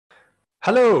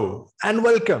Hello and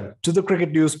welcome to the Cricket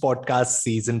News Podcast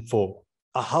Season 4,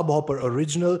 a Hubhopper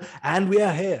original, and we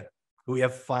are here. We are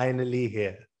finally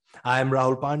here. I am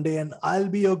Rahul Pandey and I'll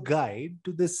be your guide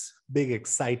to this big,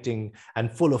 exciting,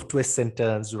 and full of twists and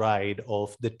turns ride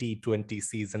of the T20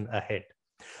 season ahead.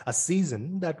 A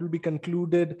season that will be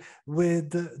concluded with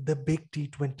the big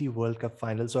T20 World Cup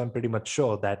final. So I'm pretty much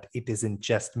sure that it isn't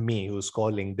just me who's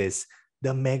calling this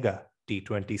the Mega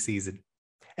T20 season.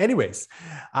 Anyways,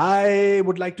 I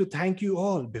would like to thank you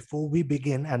all before we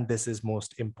begin. And this is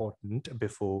most important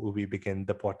before we begin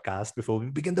the podcast, before we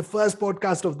begin the first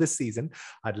podcast of this season.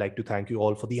 I'd like to thank you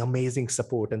all for the amazing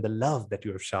support and the love that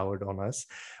you have showered on us.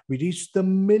 We reached the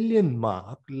million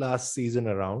mark last season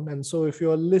around. And so if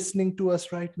you're listening to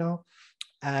us right now,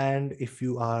 and if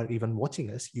you are even watching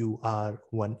us, you are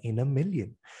one in a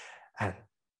million. And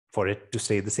for it to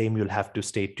stay the same, you'll have to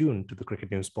stay tuned to the Cricket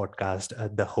News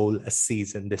podcast the whole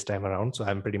season this time around. So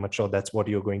I'm pretty much sure that's what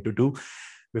you're going to do.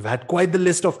 We've had quite the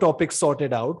list of topics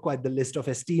sorted out, quite the list of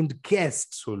esteemed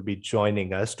guests who will be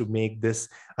joining us to make this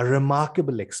a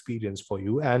remarkable experience for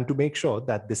you and to make sure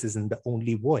that this isn't the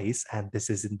only voice and this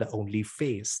isn't the only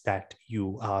face that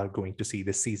you are going to see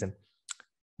this season.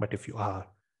 But if you are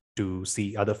to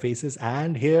see other faces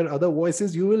and hear other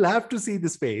voices, you will have to see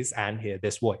this face and hear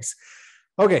this voice.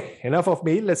 Okay, enough of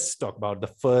me. Let's talk about the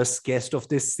first guest of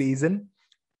this season,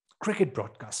 cricket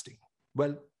broadcasting.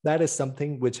 Well, that is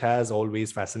something which has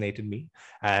always fascinated me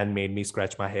and made me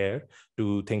scratch my hair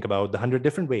to think about the 100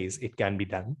 different ways it can be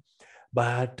done.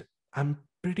 But I'm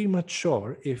pretty much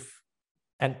sure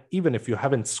and even if you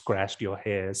haven't scratched your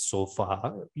hair so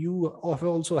far, you have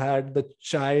also had the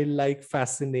childlike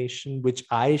fascination which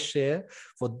I share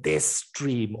for this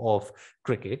stream of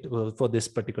cricket, for this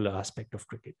particular aspect of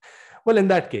cricket. Well, in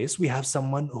that case, we have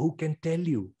someone who can tell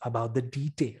you about the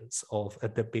details of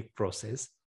the big process.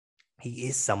 He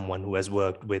is someone who has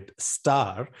worked with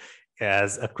Star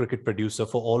as a cricket producer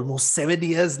for almost 7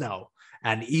 years now.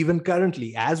 And even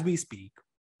currently, as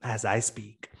I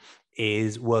speak,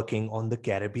 is working on the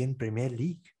Caribbean Premier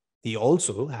League. He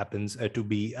also happens to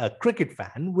be a cricket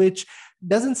fan, which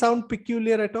doesn't sound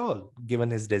peculiar at all,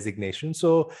 given his designation.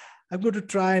 So I'm going to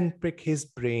try and pick his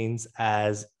brains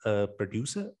as a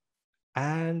producer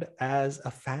and as a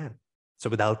fan. So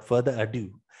without further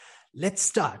ado, let's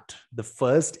start the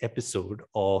first episode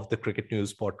of the Cricket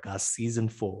News Podcast Season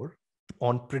 4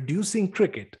 on producing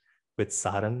cricket with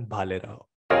Sarang Bhalerao.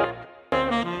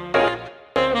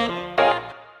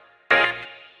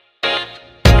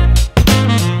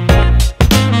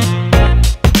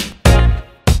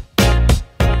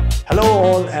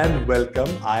 And welcome.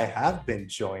 I have been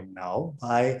joined now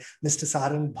by Mr.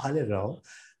 Sarang Bhalerao.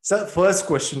 So, first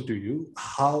question to you: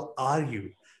 how are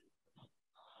you?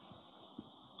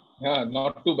 Yeah,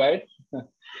 not too bad.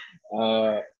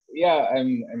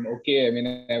 I'm okay. I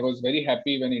mean, I was very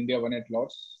happy when India won at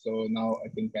Lords, so now I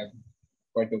think I'm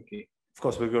quite okay. Of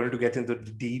course, we're going to get into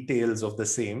the details of the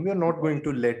same. We're not going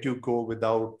to let you go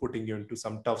without putting you into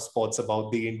some tough spots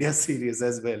about the India series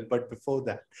as well. But before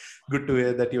that, good to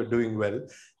hear that you're doing well.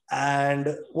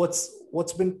 And what's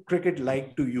been cricket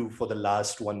like to you for the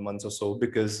last 1 month or so?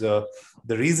 Because the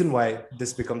reason why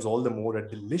this becomes all the more a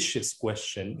delicious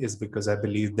question is because I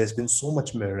believe there's been so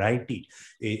much variety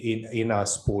in our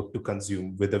sport to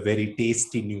consume, with a very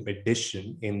tasty new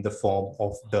addition in the form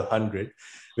of the 100.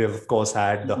 We have, of course,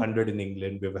 had the 100 in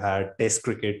England. We've had Test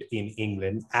cricket in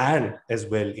England and as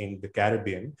well in the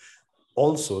Caribbean.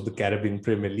 Also, the Caribbean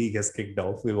Premier League has kicked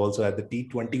off. We've also had the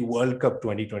T20 World Cup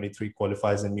 2023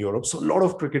 qualifiers in Europe. So a lot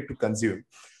of cricket to consume.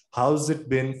 How's it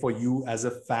been for you as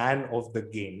a fan of the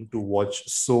game to watch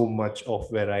so much of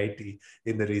variety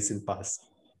in the recent past?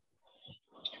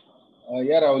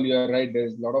 Yeah, Rahul, you're right.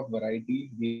 There's a lot of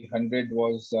variety. The 100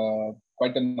 was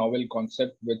quite a novel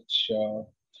concept, which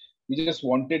we just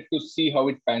wanted to see how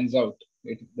it pans out.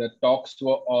 The talks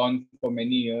were on for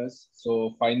many years.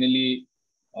 So finally,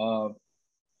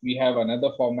 we have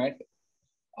another format.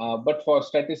 But for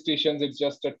statisticians, it's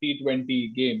just a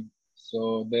T20 game.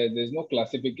 So there's no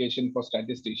classification for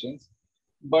statisticians.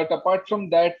 But apart from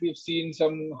that, we've seen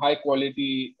some high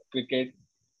quality cricket.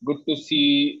 Good to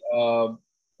see a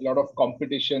lot of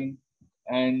competition.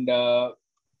 And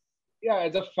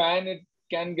as a fan, it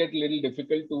can get a little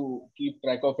difficult to keep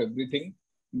track of everything.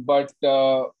 But,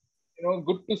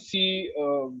 good to see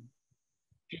a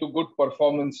few good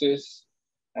performances.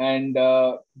 And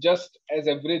just as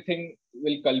everything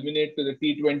will culminate to the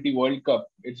T20 World Cup,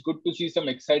 it's good to see some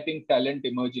exciting talent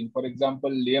emerging. For example,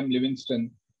 Liam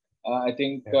Livingstone, I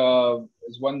think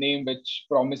is one name which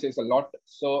promises a lot.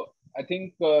 So I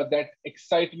think that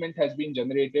excitement has been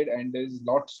generated, and there's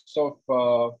lots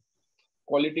of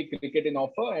quality cricket in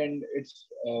offer, and it's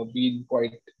been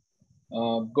quite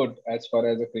good as far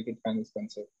as a cricket fan is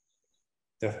concerned.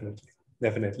 Definitely,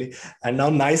 definitely. And now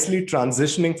nicely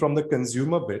transitioning from the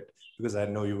consumer bit, because I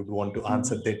know you would want to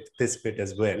answer this bit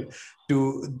as well,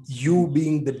 to you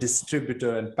being the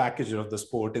distributor and packager of the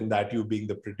sport, in that you being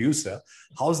the producer.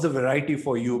 How's the variety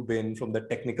for you been from the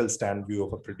technical stand view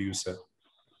of a producer?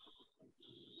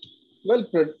 Well,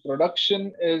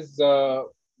 production is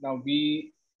now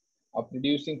we are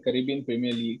producing Caribbean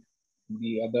Premier League.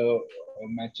 The other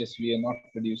matches we are not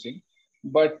producing.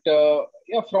 But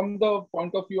yeah, from the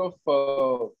point of view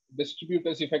of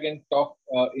distributors, if I can talk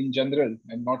in general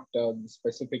and not the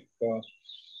specific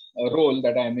role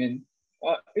that I'm in,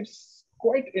 it's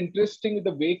quite interesting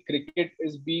the way cricket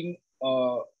is being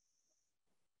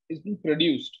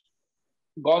produced.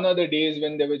 Gone are the days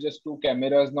when there were just two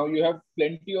cameras. Now you have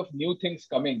plenty of new things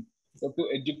coming. You have to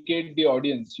educate the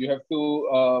audience. You have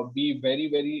to be very,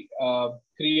 very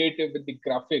creative with the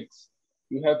graphics.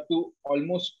 You have to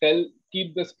almost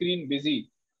keep the screen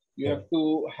busy. You have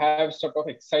to have sort of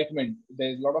excitement.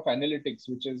 There's a lot of analytics,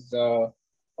 which is a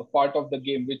part of the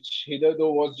game, which hitherto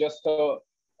was just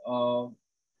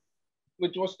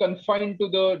which was confined to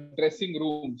the dressing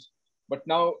rooms. But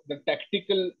now the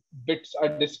tactical bits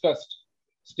are discussed.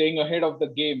 Staying ahead of the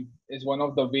game is one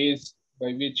of the ways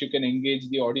by which you can engage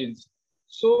the audience.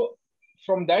 So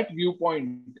from that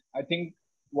viewpoint, I think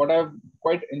what I'm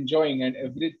quite enjoying, and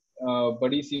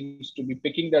everybody seems to be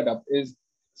picking that up, is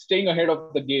staying ahead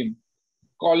of the game,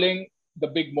 calling the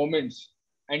big moments,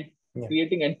 and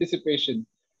creating anticipation.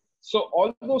 So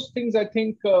all those things, I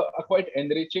think, are quite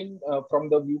enriching from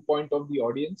the viewpoint of the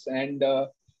audience, and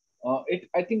it,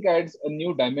 I think, adds a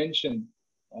new dimension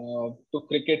to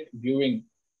cricket viewing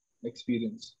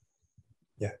experience.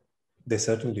 Yeah, they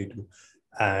certainly do.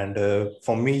 And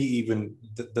for me, even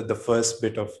the first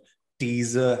bit of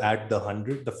teaser at the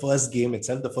 100, the first game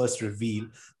itself, the first reveal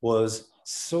was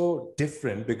so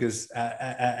different, because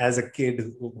as a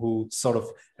kid who sort of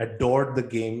adored the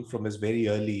game from his very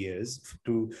early years,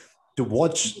 to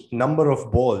watch number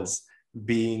of balls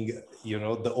being, you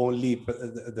know, the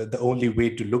only way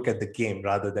to look at the game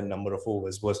rather than number of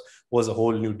overs was a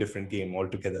whole new different game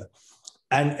altogether.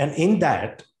 And in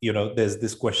that, you know, there's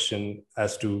this question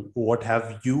as to what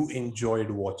have you enjoyed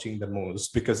watching the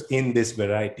most, because in this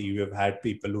variety you have had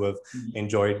people who have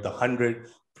enjoyed the 100.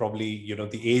 Probably, you know,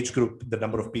 the age group, the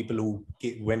number of people who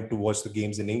went to watch the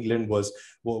games in England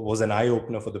was an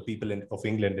eye-opener for the people of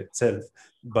England itself.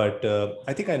 But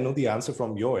I think I know the answer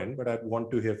from your end, but I want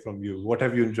to hear from you. What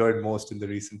have you enjoyed most in the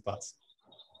recent past?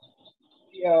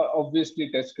 Yeah, obviously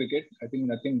Test cricket. I think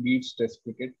nothing beats Test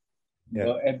cricket.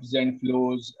 The ebbs and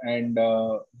flows, and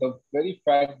the very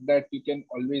fact that you can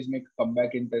always make a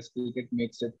comeback in Test cricket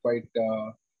makes it quite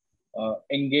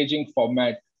engaging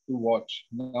format to watch.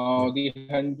 Now, the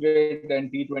 100 and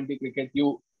T20 cricket,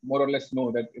 you more or less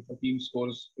know that if a team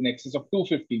scores in excess of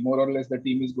 250, more or less the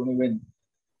team is going to win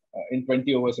in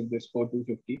 20 overs if they score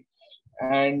 250.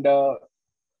 And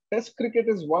Test cricket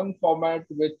is one format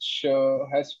which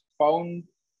has found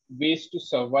ways to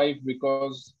survive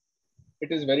because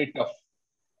it is very tough.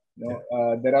 You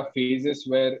know, there are phases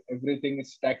where everything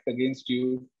is stacked against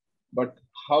you, but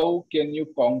how can you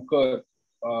conquer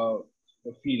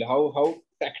the field? How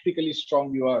tactically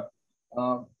strong you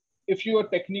are? If your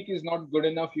technique is not good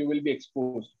enough, you will be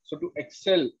exposed. So to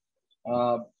excel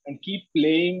and keep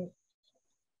playing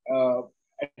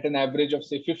at an average of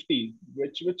say 50,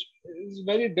 which is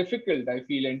very difficult, I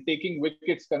feel, and taking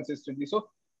wickets consistently. So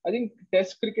I think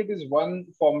Test cricket is one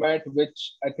format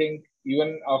which I think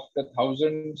even after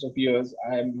thousands of years,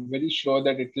 I am very sure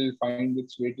that it will find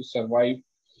its way to survive.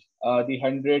 The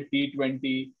 100,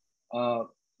 T20,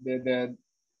 they're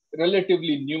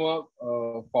relatively newer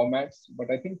formats, but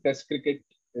I think Test cricket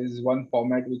is one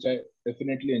format which I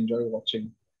definitely enjoy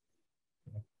watching.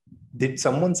 Did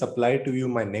someone supply to you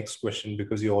my next question,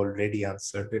 because you already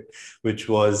answered it, which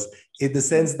was in the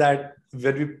sense that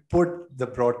when we put the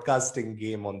broadcasting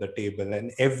game on the table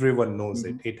and everyone knows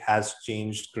it, it has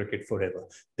changed cricket forever.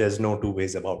 There's no two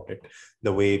ways about it.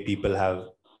 The way people have,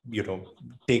 you know,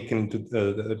 taken to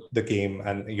the game,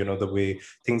 and, you know, the way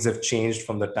things have changed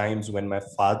from the times when my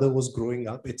father was growing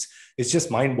up, it's just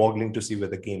mind-boggling to see where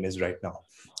the game is right now.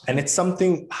 And it's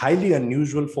something highly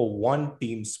unusual for one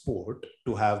team sport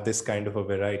to have this kind of a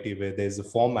variety, where there's a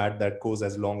format that goes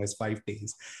as long as 5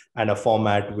 days and a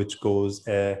format which goes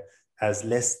as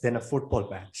less than a football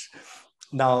match.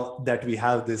 Now that we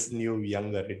have this new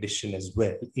younger edition as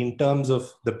well, in terms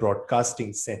of the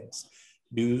broadcasting sense,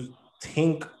 do you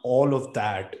think all of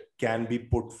that can be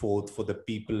put forth for the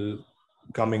people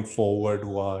coming forward,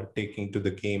 who are taking to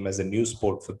the game as a new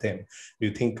sport for them. Do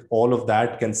you think all of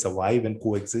that can survive and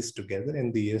coexist together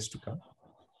in the years to come?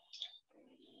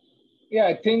 Yeah,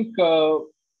 I think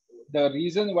the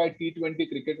reason why T20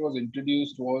 cricket was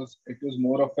introduced was it was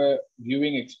more of a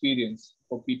viewing experience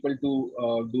for people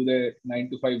to do their 9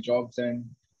 to 5 jobs and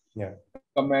Yeah.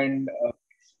 come and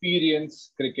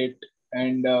experience cricket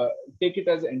and take it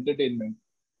as entertainment.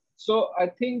 So I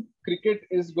think cricket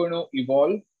is going to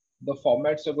evolve. The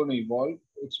formats are going to evolve.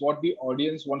 It's what the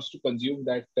audience wants to consume.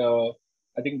 That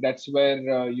I think that's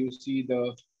where you see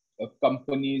the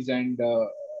companies and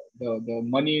the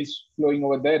money is flowing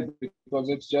over there, because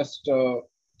it's just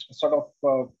sort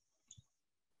of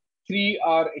 3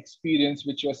 hour experience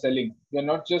which you're selling. You're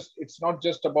not just It's not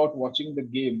just about watching the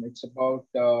game. It's about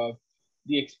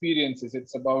the experiences.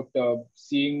 It's about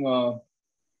seeing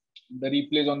the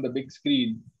replays on the big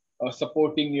screen,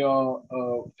 supporting your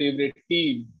favorite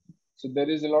team. So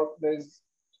there's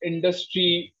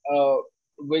industry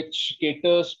which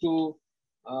caters to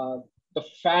uh, the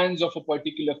fans of a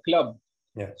particular club.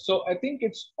 Yeah. So I think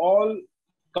it's all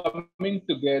coming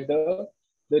together.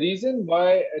 The reason why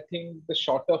I think the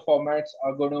shorter formats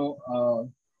are going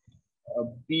to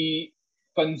be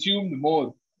consumed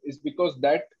more is because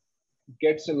that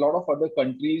gets a lot of other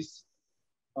countries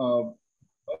uh,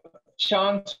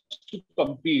 chance to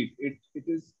compete.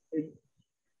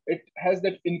 It has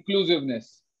that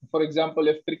inclusiveness. For example,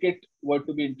 if cricket were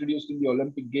to be introduced in the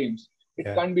Olympic Games, it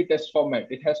can't be test format.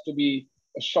 It has to be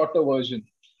a shorter version.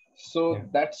 So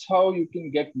that's how you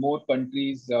can get more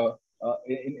countries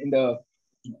in the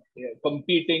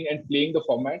competing and playing the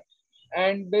format.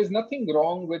 And there's nothing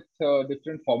wrong with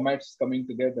different formats coming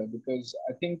together, because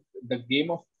I think the game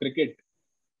of cricket,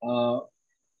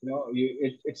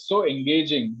 it's so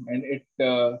engaging, and it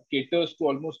caters to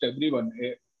almost everyone.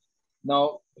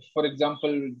 Now, for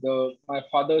example, my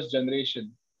father's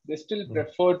generation, they still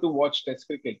prefer to watch Test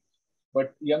cricket,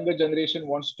 but younger generation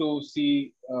wants to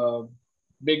see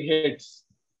big hits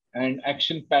and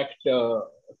action-packed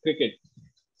cricket.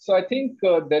 So I think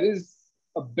there is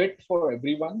a bit for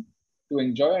everyone to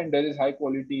enjoy, and there is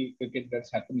high-quality cricket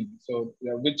that's happening. So,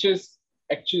 which is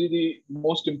actually the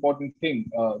most important thing,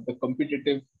 the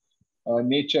competitive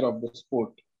nature of the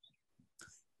sport.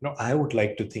 I would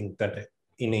like to think that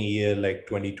in a year like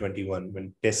 2021,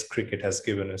 when Test cricket has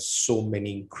given us so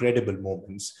many incredible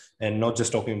moments, and not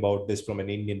just talking about this from an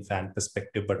Indian fan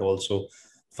perspective, but also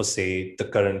for, say, the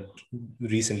current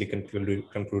recently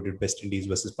concluded West Indies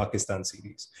versus Pakistan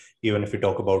series. Even if we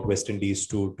talk about West Indies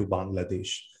to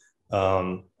Bangladesh,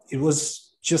 it was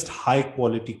just high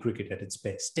quality cricket at its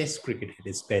best, Test cricket at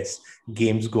its best,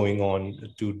 games going on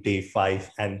to day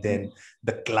 5, and then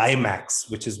the climax,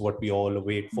 which is what we all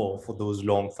await for those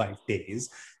long 5 days,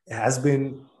 has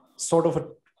been sort of a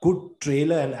good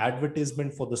trailer and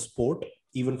advertisement for the sport,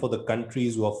 even for the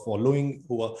countries who are following,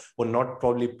 who are not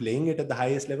probably playing it at the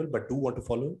highest level, but do want to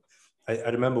follow it. I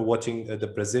remember watching the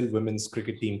Brazil women's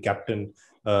cricket team captain.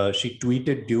 She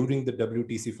tweeted during the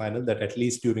WTC final that at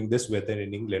least during this weather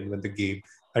in England, when the game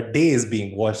a day is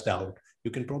being washed out,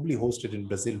 you can probably host it in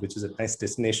Brazil, which is a nice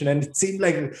destination. And it seemed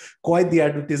like quite the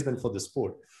advertisement for the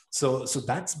sport. So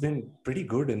that's been pretty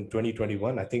good in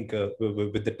 2021. I think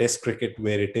with the Test cricket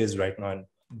where it is right now, and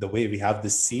the way we have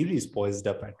this series poised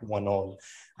up at 1-1,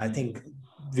 I think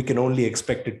we can only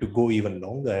expect it to go even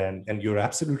longer. And you're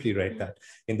absolutely right that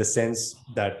in the sense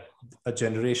that a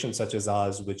generation such as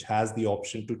ours, which has the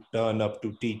option to turn up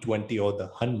to T20 or the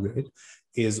 100,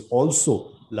 is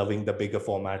also loving the bigger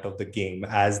format of the game,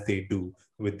 as they do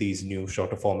with these new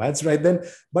shorter formats right then.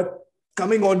 But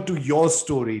coming on to your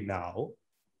story now,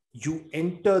 you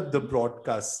entered the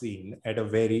broadcast scene at a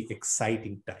very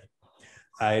exciting time.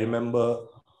 I remember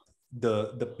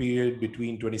the period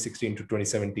between 2016 to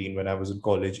 2017 when I was in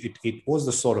college. It was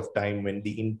the sort of time when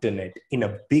the internet, in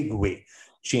a big way,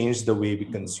 changed the way we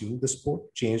consume the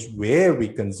sport, changed where we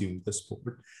consume the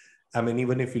sport. I mean,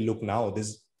 even if you look now,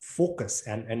 there's focus,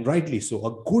 and rightly so,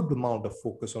 a good amount of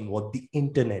focus on what the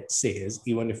internet says,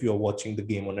 even if you're watching the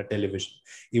game on a television,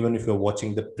 even if you're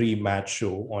watching the pre-match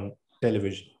show on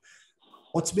television.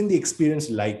 What's been the experience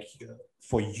like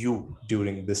for you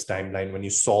during this timeline when you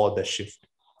saw the shift?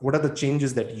 What are the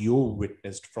changes that you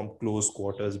witnessed from close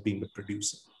quarters being a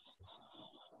producer?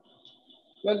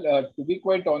 Well, to be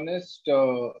quite honest,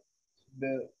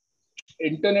 the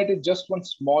internet is just one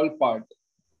small part.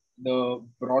 The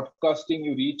broadcasting,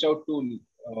 you reach out to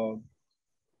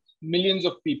millions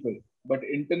of people, but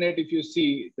internet, if you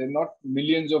see, they're not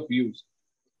millions of views.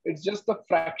 It's just a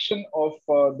fraction of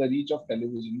the reach of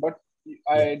television. But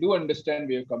I do understand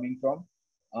where you're coming from.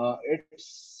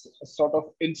 It's a sort of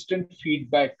instant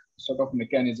feedback sort of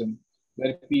mechanism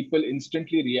where people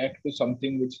instantly react to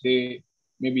something which they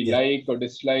maybe Yeah. like or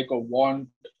dislike or want,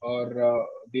 or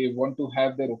they want to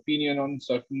have their opinion on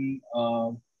certain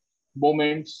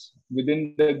moments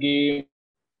within the game.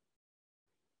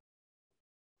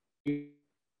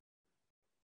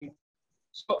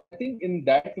 So I think in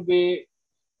that way,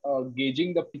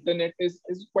 gauging the internet is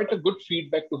quite a good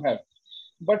feedback to have.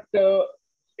 But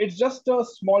it's just a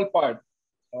small part.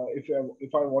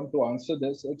 If I want to answer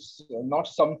this, it's not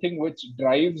something which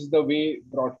drives the way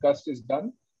broadcast is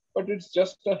done, but it's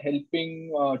just a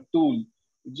helping tool.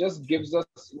 It just gives us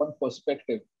one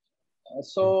perspective.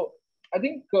 So I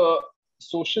think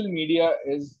social media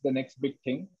is the next big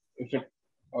thing, if it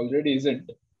already isn't.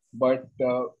 But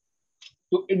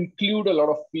to include a lot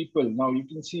of people, now you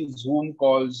can see Zoom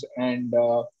calls and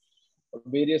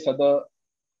various other.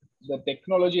 The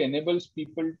technology enables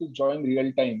people to join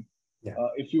real time. Yeah.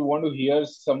 If you want to hear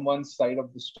someone's side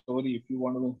of the story, if you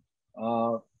want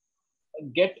to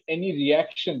get any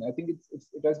reaction, I think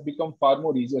it has become far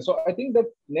more easier. So I think the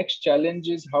next challenge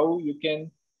is how you can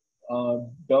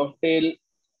dovetail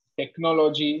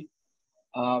technology,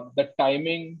 the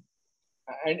timing,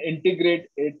 and integrate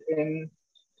it in,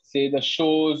 say, the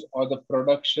shows or the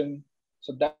production.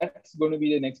 So that's going to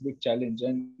be the next big challenge.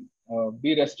 And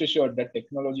be rest assured that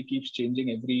technology keeps changing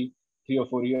every 3 or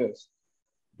 4 years.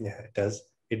 Yeah, it does.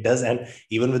 It does. And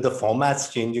even with the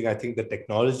formats changing, I think the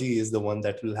technology is the one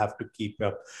that will have to keep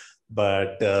up.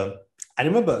 But I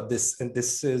remember this, and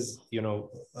this is,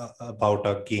 about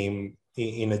a game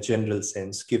in a general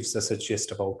sense, gives us a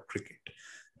gist about cricket.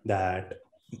 That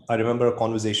I remember a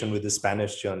conversation with a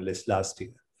Spanish journalist last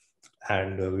year,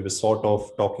 and we were sort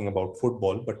of talking about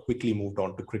football, but quickly moved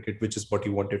on to cricket, which is what he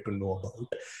wanted to know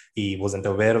about. He wasn't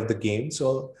aware of the game,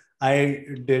 so I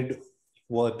did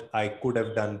what I could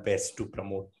have done best to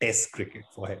promote Test cricket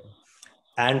for him.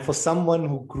 And for someone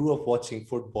who grew up watching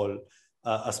football,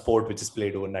 a sport which is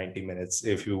played over 90 minutes,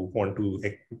 if you want to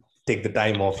take the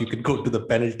time off, you could go to the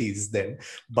penalties then.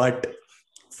 But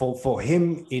for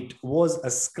him, it was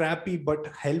a scrappy but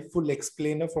helpful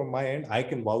explainer from my end. I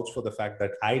can vouch for the fact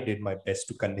that I did my best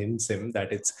to convince him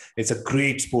that it's a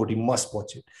great sport. He must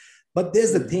watch it. But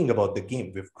there's the thing about the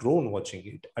game. We've grown watching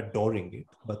it, adoring it,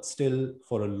 but still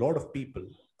for a lot of people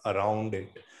around it,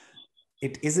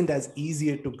 it isn't as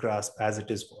easier to grasp as it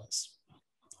is for us.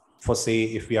 For say,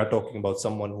 if we are talking about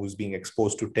someone who's being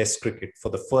exposed to Test cricket for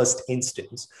the first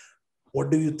instance,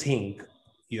 what do you think,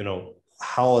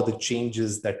 how are the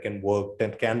changes that can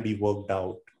be worked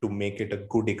out to make it a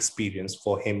good experience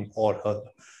for him or her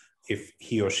if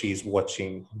he or she is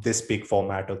watching this big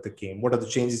format of the game? What are the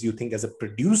changes you think as a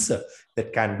producer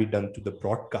that can be done to the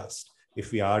broadcast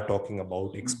if we are talking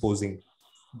about exposing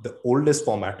the oldest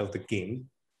format of the game,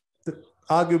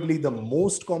 arguably the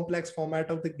most complex format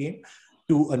of the game,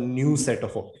 to a new set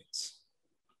of audience?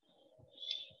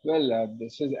 Well,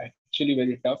 this is actually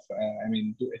very tough. I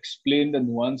mean, to explain the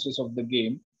nuances of the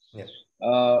game. Yeah.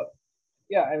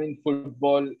 Yeah, I mean,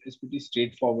 football is pretty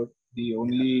straightforward. The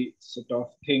only sort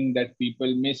of thing that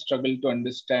people may struggle to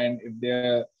understand if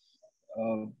they're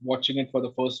watching it for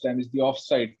the first time is the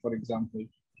offside, for example.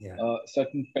 Yeah.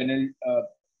 Certain penalty,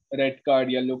 red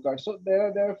card, yellow card. So there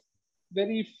are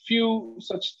very few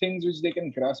such things which they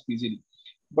can grasp easily.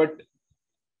 But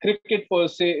cricket per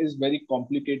se is very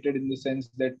complicated in the sense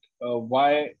that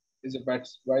why is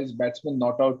batsman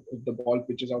not out if the ball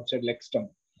pitches outside leg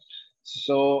stump?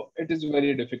 So it is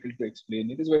very difficult to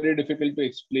explain. It is very difficult to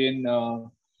explain. Uh,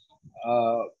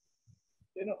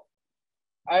 you know,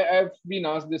 I've been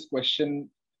asked this question: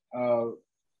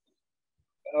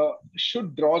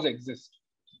 should draws exist,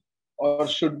 or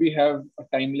should we have a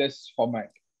timeless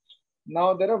format?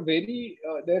 Now there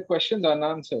are questions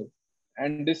unanswered,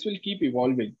 and this will keep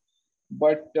evolving.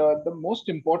 But the most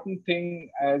important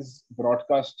thing as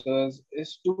broadcasters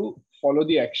is to follow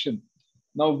the action.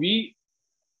 Now we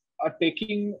are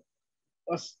taking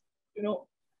a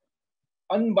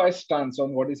unbiased stance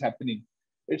on what is happening.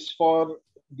 It's for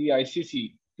the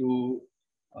ICC to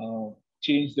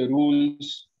change the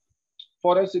rules.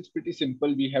 For us, it's pretty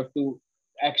simple.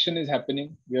 Action is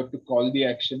happening. We have to call the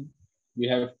action. We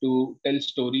have to tell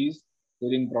stories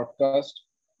during broadcast.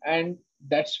 And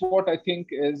that's what I think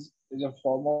is a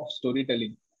form of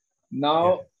storytelling.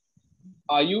 Now,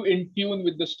 are you in tune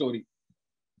with the story?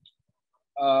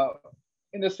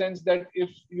 In the sense that if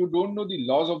you don't know the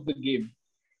laws of the game,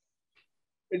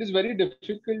 it is very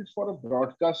difficult for a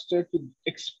broadcaster to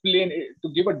explain it,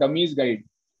 to give a dummy's guide,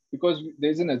 because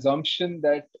there's an assumption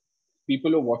that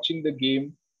people who are watching the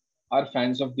game are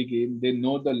fans of the game. They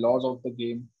know the laws of the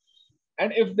game.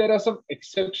 And if there are some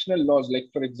exceptional laws, like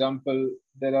for example,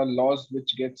 there are laws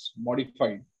which gets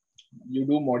modified. You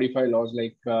do modify laws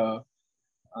uh,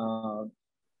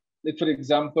 like for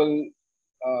example,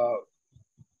 uh,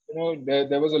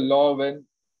 there was a law when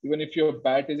even if your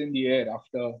bat is in the air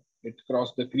after it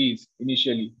crossed the crease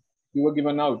initially, you were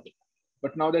given out.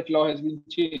 But now that law has been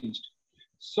changed.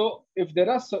 So if there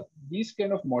are these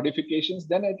kind of modifications,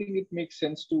 then I think it makes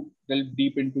sense to delve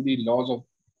deep into the laws of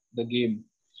the game.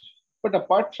 But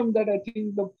apart from that, I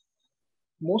think the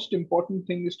most important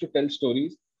thing is to tell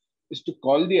stories, is to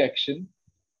call the action,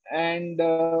 and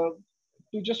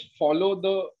to just follow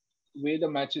the way the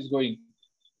match is going.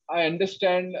 I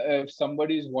understand if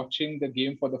somebody is watching the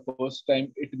game for the first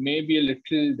time, it may be a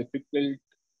little difficult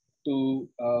to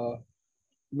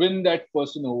win that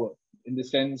person over, in the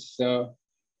sense,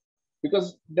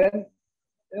 because then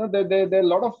there are a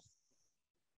lot of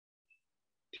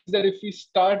things that if we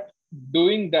start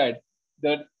doing that,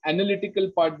 the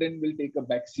analytical part then will take a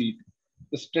back seat.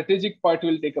 The strategic part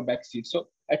will take a back seat. So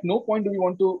at no point do we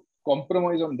want to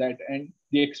compromise on that. And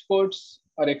the experts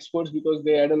are experts because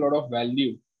they add a lot of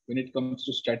value when it comes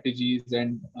to strategies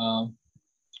and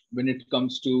when it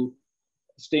comes to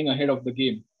staying ahead of the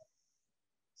game.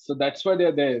 So that's why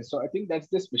they're there. So I think that's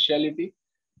the speciality.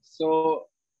 So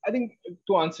I think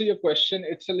to answer your question,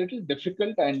 it's a little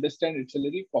difficult. I understand it's a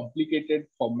little complicated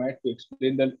format to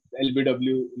explain the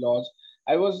LBW laws.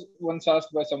 I was once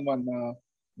asked by someone,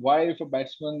 why if the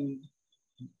batsman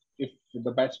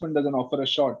doesn't offer a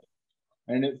shot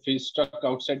and if he's struck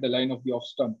outside the line of the off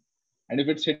stump, and if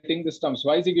it's hitting the stumps,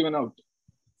 why is he given out?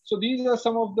 So these are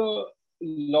some of the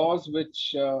laws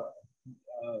which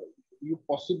you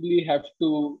possibly have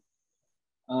to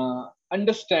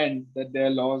understand, that there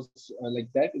are laws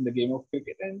like that in the game of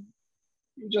cricket, and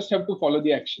you just have to follow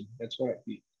the action. That's what I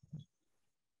feel.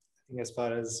 I think as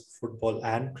far as football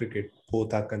and cricket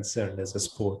both are concerned as a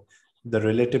sport, the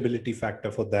relatability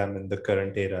factor for them in the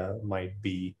current era might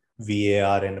be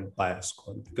VAR and umpire's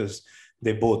call, because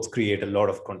they both create a lot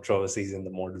of controversies in the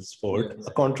modern sport. Yes.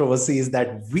 Controversies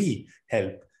that we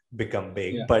help become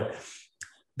big. Yeah. But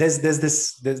there's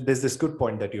this good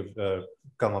point that you've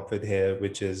come up with here,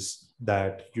 which is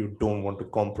that you don't want to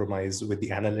compromise with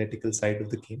the analytical side of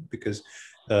the game, because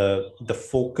the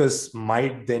focus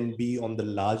might then be on the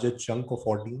larger chunk of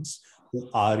audience who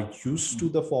are used to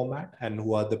the format and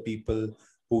who are the people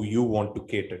who you want to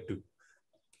cater to.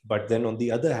 But then on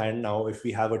the other hand, now if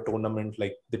we have a tournament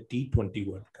like the T20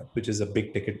 World Cup, which is a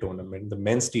big ticket tournament, the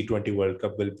men's T20 World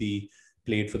Cup will be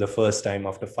played for the first time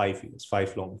after 5 years,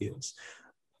 5 long years.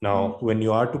 Now, when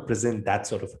you are to present that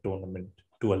sort of a tournament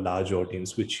to a large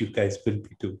audience, which you guys will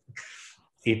be doing,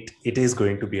 it is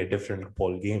going to be a different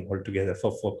ball game altogether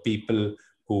for people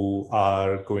who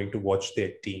are going to watch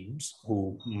their teams,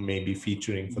 who may be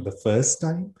featuring for the first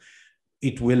time.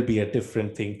 It will be a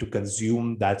different thing to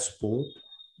consume that sport,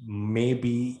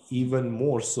 maybe even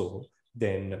more so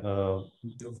than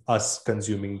us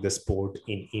consuming the sport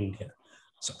in India.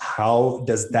 So how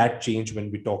does that change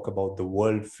when we talk about the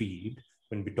world feed,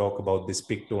 when we talk about this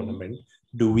big tournament?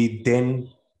 Do we then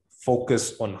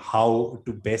focus on how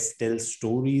to best tell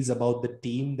stories about the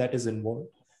team that is involved?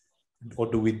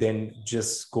 Or do we then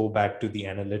just go back to the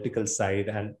analytical side,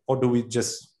 and or do we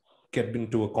just get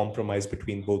into a compromise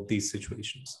between both these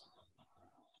situations?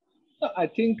 I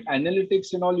think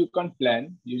analytics and all you can't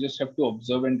plan. You just have to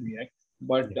observe and react.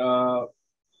 But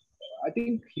I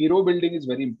think hero building is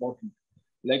very important.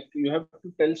 Like you have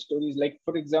to tell stories. Like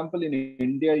for example, in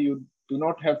India, you do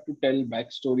not have to tell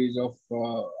backstories of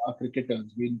our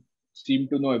cricketers. We seem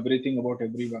to know everything about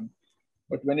everyone.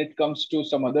 But when it comes to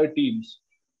some other teams,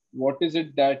 what is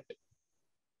it that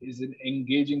is an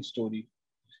engaging story?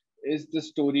 Is the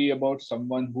story about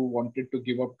someone who wanted to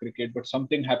give up cricket, but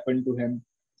something happened to him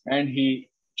and he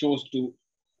chose to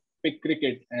pick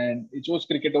cricket, and he chose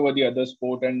cricket over the other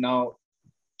sport, and now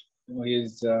he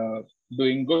is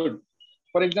doing good.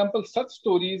 For example, such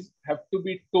stories have to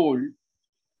be told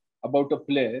about a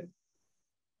player,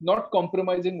 not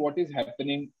compromising what is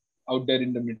happening out there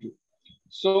in the middle.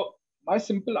 So my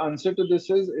simple answer to this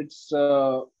is it's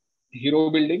hero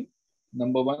building,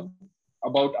 number one,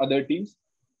 about other teams.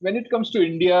 When it comes to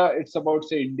India, it's about,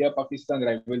 say, India-Pakistan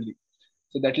rivalry.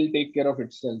 So that will take care of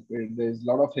itself. There's a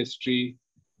lot of history,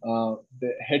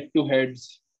 the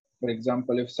head-to-heads. For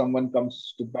example, if someone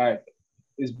comes to bat,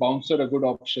 is bouncer a good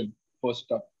option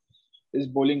first up? Is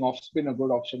bowling off spin a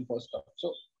good option first up?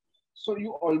 So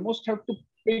you almost have to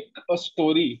pick a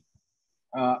story,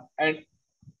 and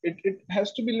it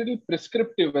has to be a little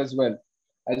prescriptive as well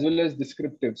as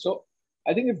descriptive. So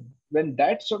I think when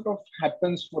that sort of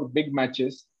happens for big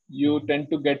matches, you tend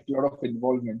to get a lot of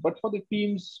involvement. But for the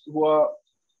teams who are,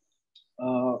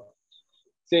 uh,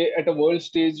 say, at a world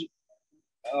stage,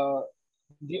 uh,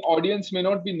 the audience may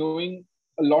not be knowing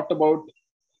a lot about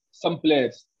some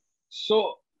players.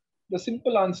 So the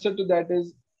simple answer to that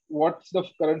is, what's the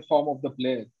current form of the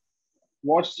player?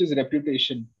 What's his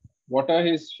reputation? What are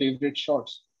his favorite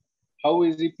shots? How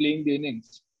is he playing the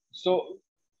innings? So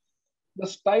the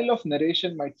style of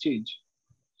narration might change.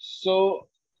 So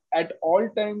at all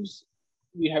times,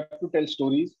 we have to tell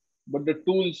stories, but the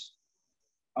tools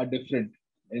are different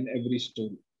in every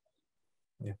story.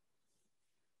 Yeah.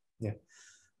 Yeah.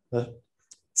 Well,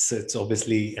 so it's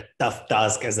obviously a tough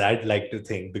task, as I'd like to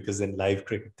think, because in live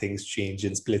cricket, things change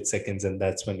in split seconds, and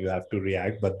that's when you have to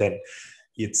react. But then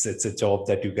it's a job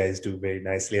that you guys do very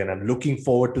nicely. And I'm looking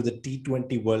forward to the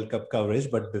T20 World Cup coverage.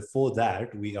 But before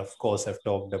that, we, of course, have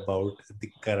talked about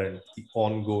the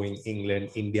ongoing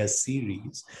England-India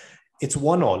series. It's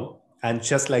 1-1. And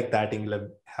just like that,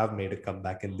 England have made a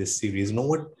comeback in this series. No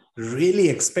one really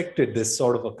expected this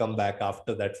sort of a comeback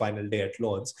after that final day at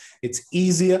Lord's. It's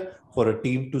easier for a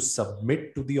team to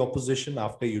submit to the opposition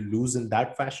after you lose in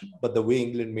that fashion. But the way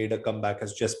England made a comeback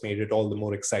has just made it all the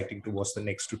more exciting to watch the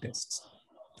next two tests.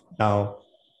 Now,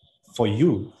 for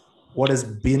you, what has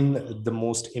been the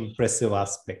most impressive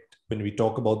aspect when we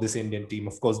talk about this Indian team?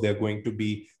 Of course, there are going to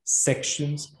be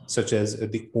sections such as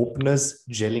the openers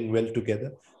gelling well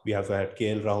together. We have had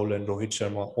KL Rahul and Rohit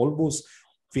Sharma almost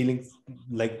feeling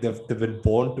like they've been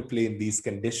born to play in these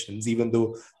conditions. Even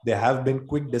though there have been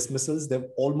quick dismissals, they've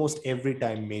almost every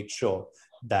time made sure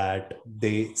that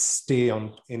they stay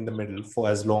on in the middle for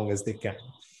as long as they can.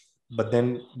 But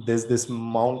then there's this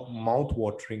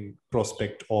mouth-watering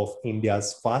prospect of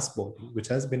India's fast bowling, which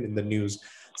has been in the news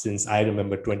since I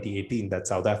remember 2018, that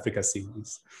South Africa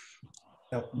series.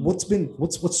 Now,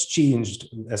 what's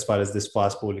changed as far as this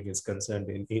fast bowling is concerned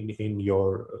in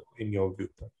your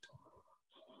viewpoint?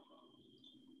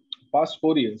 Past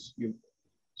 4 years,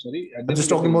 sorry, I'm just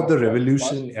talking about the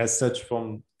revolution as such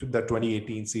from the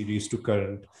 2018 series to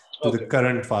the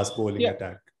current fast bowling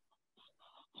attack.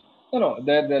 No,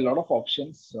 there are a lot of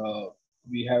options.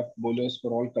 We have bowlers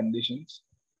for all conditions.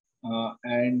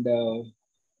 And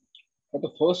for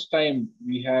the first time,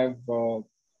 we have,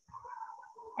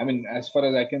 as far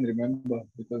as I can remember,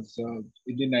 because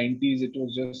in the 90s, it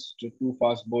was just two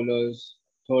fast bowlers,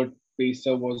 third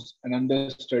pacer was an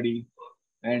understudy,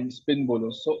 and spin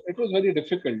bowlers. So it was very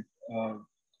difficult.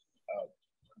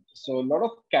 So a lot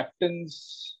of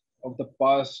captains of the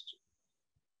past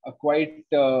are quite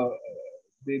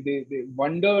they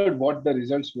wondered what the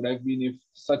results would have been if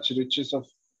such rich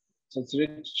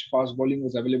fast bowling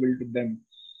was available to them.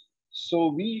 So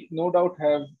we no doubt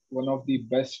have one of the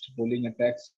best bowling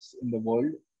attacks in the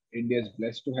world. India is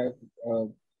blessed to have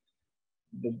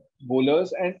the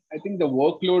bowlers, and I think the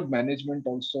workload management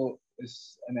also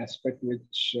is an aspect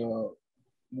which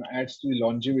adds to the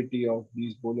longevity of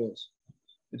these bowlers.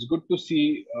 It's good to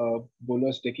see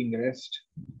bowlers taking rest,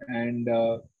 and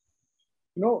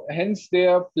hence they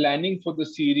are planning for the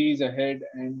series ahead,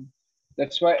 and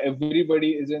that's why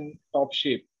everybody is in top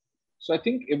shape. So I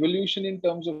think evolution in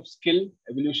terms of skill,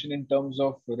 evolution in terms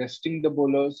of resting the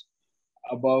bowlers,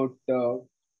 about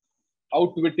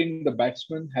outwitting the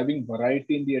batsman, having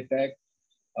variety in the attack.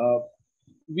 Uh,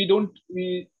 we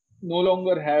no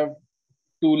longer have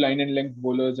two line and length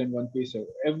bowlers and one pacer.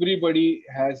 Everybody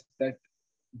has that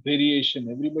variation.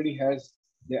 Everybody has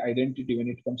their identity when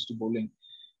it comes to bowling.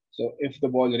 So if the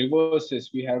ball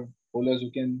reverses, we have bowlers who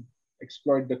can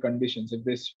exploit the conditions. If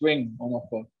they swing on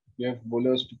offer, we have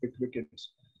bowlers to pick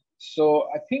wickets. So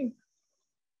I think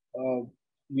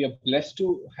we are blessed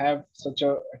to have such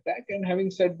a attack. And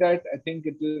having said that, I think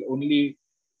it will only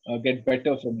get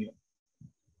better from here.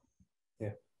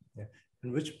 Yeah, yeah.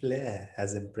 And which player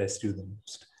has impressed you the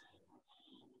most?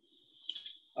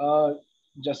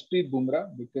 Jasprit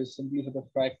Bumrah, because simply for the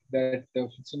fact that, for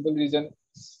simple reason,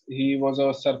 he was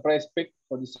a surprise pick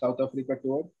for the South Africa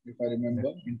tour, if I remember,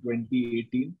 in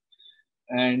 2018.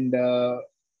 And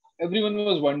everyone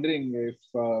was wondering if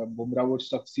Bumrah would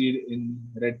succeed in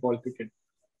red ball cricket,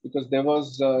 because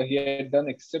he had done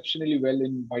exceptionally well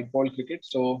in white ball cricket.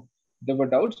 So there were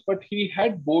doubts, but he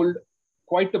had bowled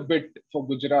quite a bit for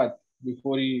Gujarat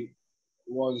before he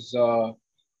was the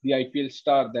IPL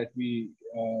star that we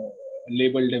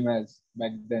labeled him as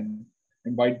back then,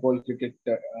 and white ball cricket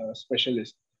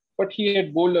specialist. But he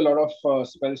had bowled a lot of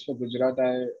spells for Gujarat.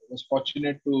 I was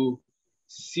fortunate to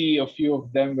see a few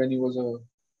of them when he was a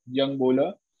young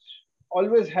bowler.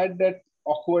 Always had that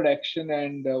awkward action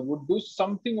and would do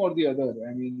something or the other.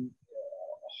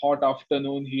 Hot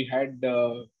afternoon, he had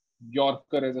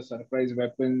Yorker as a surprise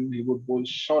weapon. He would bowl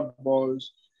short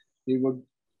balls. He would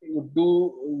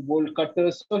do bowl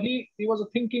cutters. So he was a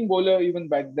thinking bowler even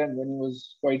back then when he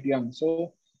was quite young.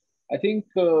 So I think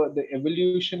the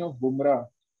evolution of Bumrah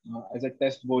as a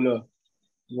test bowler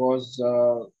was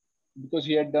because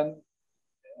he had done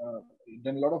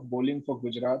a lot of bowling for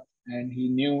Gujarat, and he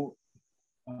knew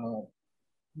uh,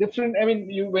 different. I mean,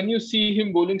 you when you see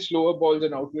him bowling slower balls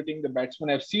and outwitting the batsman,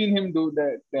 I've seen him do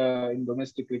that in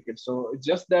domestic cricket. So it's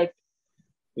just that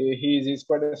he's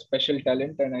quite a special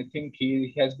talent, and I think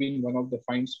he has been one of the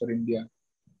finds for India.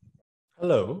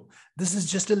 Hello, this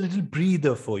is just a little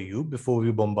breather for you before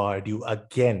we bombard you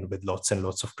again with lots and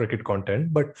lots of cricket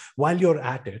content. But while you're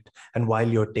at it and while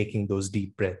you're taking those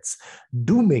deep breaths,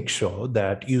 do make sure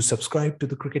that you subscribe to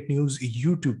the Cricket News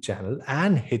YouTube channel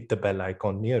and hit the bell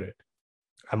icon near it.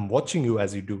 I'm watching you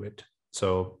as you do it,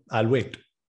 so I'll wait.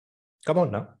 Come on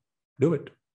now, do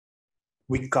it.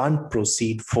 We can't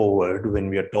proceed forward when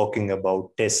we are talking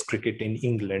about Test cricket in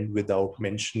England without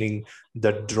mentioning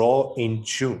the draw in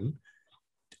June.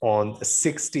 On the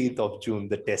 16th of June,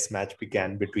 the test match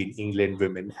began between England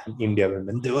women and India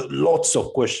women. There were lots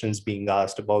of questions being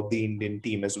asked about the Indian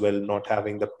team as well, not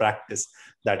having the practice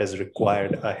that is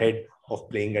required ahead of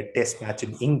playing a test match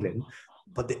in England.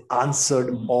 But they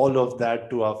answered all of that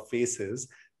to our faces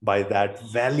by that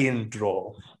valiant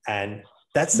draw. And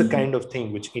that's the kind of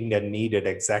thing which India needed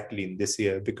exactly in this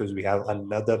year, because we have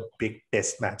another big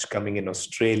test match coming in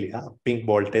Australia, pink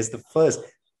ball test, the first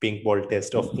pink ball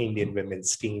test of Indian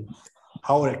women's team.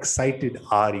 How excited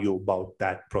are you about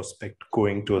that prospect,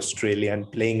 going to Australia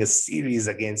and playing a series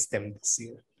against them this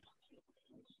year?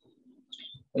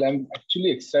 Well, I'm actually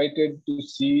excited to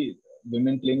see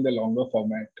women playing the longer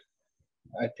format.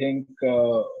 I think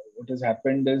what has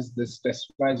happened is this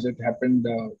test match that happened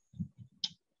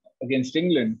against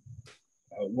England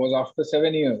was after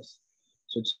 7 years.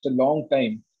 So it's a long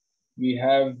time. We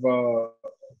have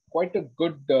quite a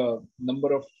good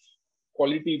number of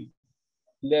quality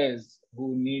players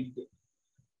who need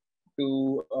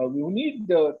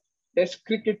the test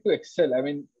cricket to excel. I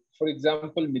mean, for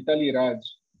example, Mithali Raj,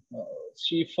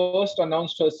 she first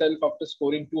announced herself after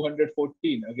scoring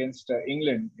 214 against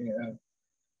England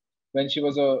when she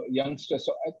was a youngster.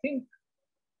 So I think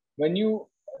when you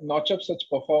notch up such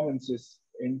performances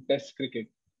in test cricket,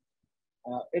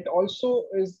 it also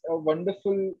is a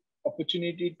wonderful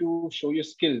opportunity to show your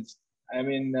skills. I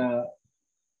mean,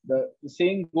 the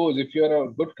saying goes, if you're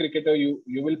a good cricketer, you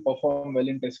will perform well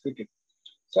in test cricket.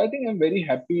 So I think I'm very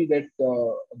happy that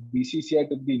BCCI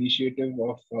took the initiative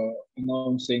of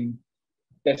announcing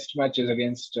test matches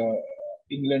against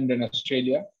England and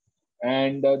Australia.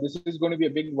 And this is going to be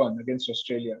a big one against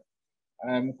Australia.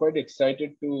 I'm quite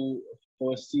excited to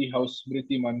first see how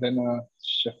Smriti Mandhana,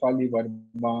 Shefali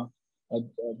Verma,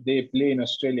 they play in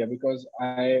Australia, because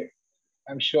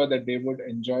I'm sure that they would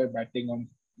enjoy batting on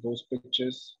those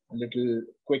pitches, little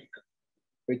quick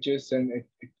pitches, and it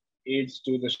aids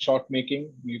to the shot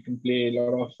making. You can play a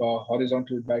lot of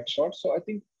horizontal bat shots. So I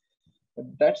think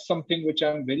that's something which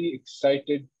I'm very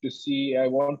excited to see. I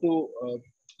want to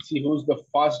see who's the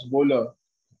fast bowler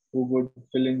who would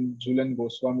fill in Jhulan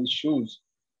Goswami's shoes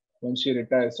when she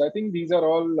retires. So I think these are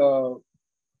all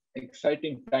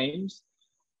exciting times.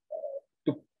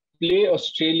 To play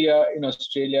Australia in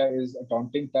Australia is a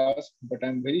daunting task, but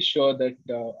I'm very sure that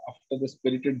after the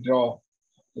spirited draw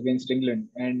against England,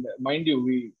 and mind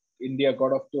you, India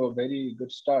got off to a very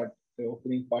good start. The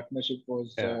opening partnership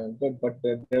was good, but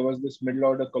there was this middle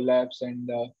order collapse, and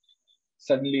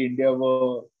suddenly India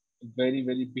were very,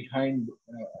 very behind.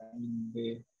 I mean,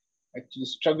 they actually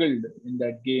struggled in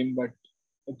that game. But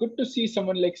good to see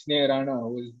someone like Sneha Rana,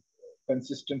 who is a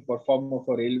consistent performer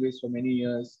for Railways for many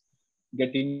years,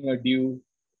 getting a due,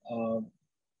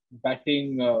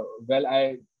 batting well.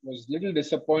 I was a little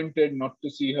disappointed not to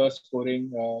see her scoring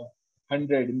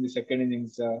 100 in the second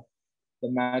innings. The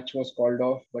match was called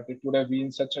off, but it would have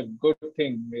been such a good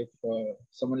thing if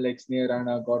someone like Sneha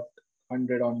Rana got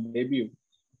 100 on debut.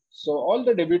 So all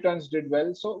the debutants did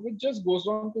well. So it just goes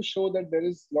on to show that there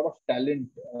is a lot of talent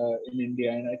in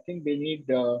India, and I think they need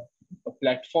a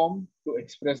platform to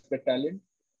express the talent,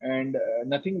 and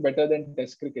nothing better than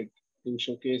Test cricket to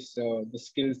showcase the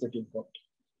skills that you've got.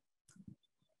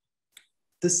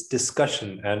 This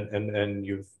discussion, and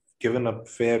you've given a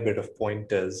fair bit of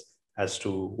pointers as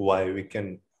to why we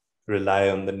can rely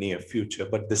on the near future,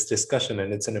 but this discussion,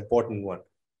 and it's an important one,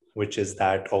 which is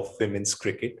that of women's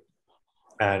cricket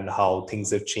and how things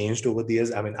have changed over the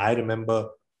years. I mean, I remember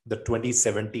the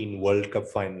 2017 World Cup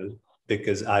final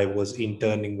because I was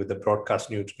interning with the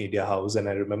Broadcast News Media House, and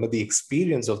I remember the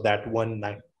experience of that one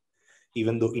night.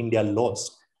 Even though India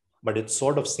lost, but it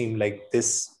sort of seemed like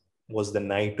this was the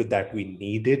night that we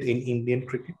needed in Indian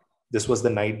cricket. This was the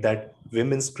night that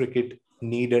women's cricket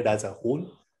needed as a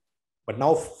whole. But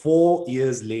now, 4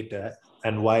 years later,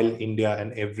 and while India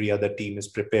and every other team is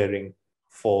preparing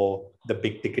for the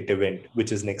big ticket event,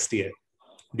 which is next year,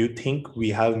 do you think we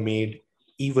have made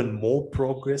even more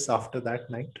progress after that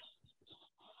night?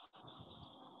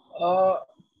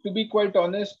 To be quite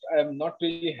honest, I am not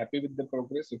really happy with the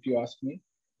progress, if you ask me,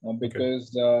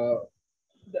 because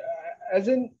as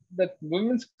in that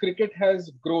women's cricket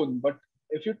has grown, but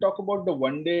if you talk about the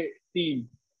one-day team,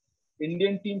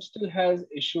 Indian team still has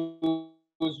issues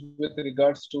with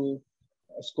regards to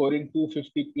scoring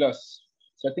 250 plus.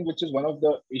 So I think which is one of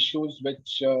the issues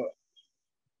which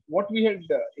what we had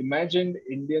imagined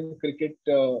Indian cricket,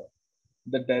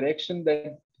 the direction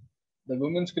that the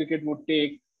women's cricket would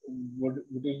take would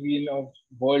have been of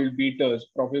world beaters,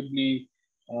 probably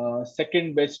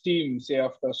second best team, say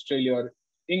after Australia or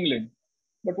England.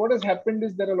 But what has happened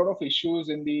is there are a lot of issues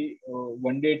in the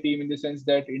one-day team in the sense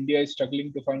that India is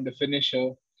struggling to find a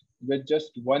finisher with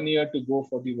just 1 year to go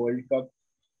for the World Cup.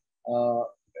 Uh,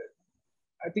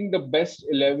 I think the best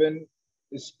 11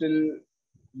 is still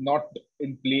not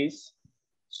in place.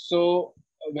 So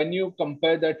when you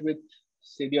compare that with,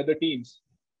 say, the other teams,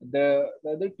 the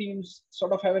other teams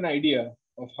sort of have an idea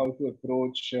of how to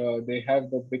approach. They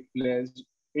have the big players.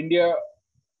 India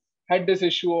had this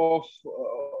issue of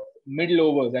middle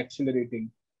overs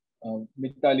accelerating.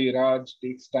 Mitali Raj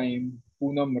takes time,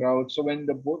 Poonam Raut. So when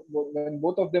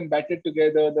both of them batted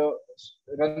together, the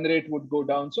run rate would go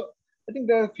down. So I think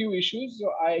there are a few issues.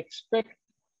 So I expect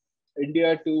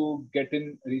India to get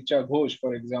in Richa Ghosh,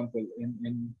 for example,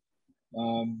 in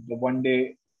the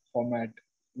one-day format.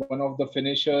 One of the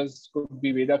finishers could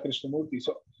be Veda Krishnamurthy.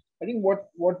 So I think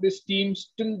what this team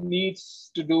still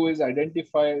needs to do is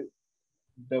identify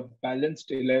the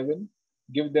balanced 11,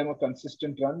 give them a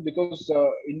consistent run, because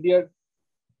India,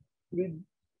 we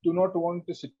do not want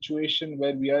a situation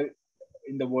where we are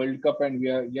in the World Cup and we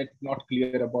are yet not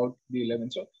clear about the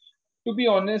 11. So to be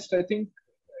honest, I think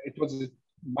it was a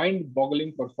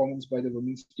mind-boggling performance by the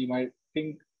women's team. I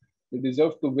think they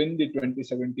deserve to win the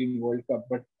 2017 World Cup,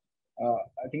 but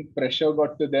I think pressure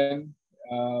got to them.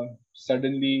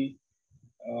 Suddenly,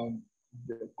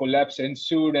 the collapse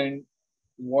ensued, and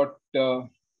what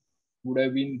would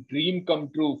have been dream come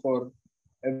true for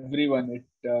everyone,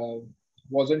 it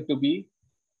wasn't to be.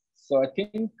 So I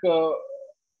think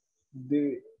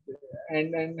the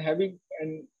and having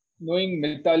and knowing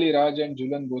Mithali Raj and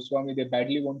Julan Goswami, they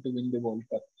badly want to win the World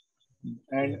Cup.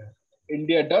 And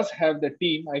India does have the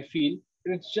team, I feel.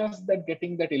 It's just that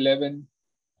getting that 11,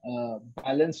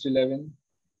 balanced 11,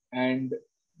 and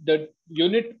the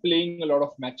unit playing a lot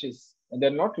of matches. And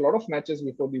there are not a lot of matches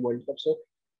before the World Cup. So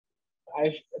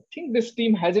I think this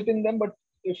team has it in them. But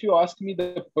if you ask me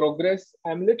the progress,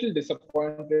 I'm a little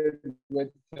disappointed with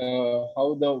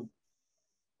how the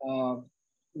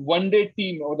one-day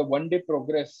team or the one-day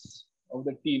progress of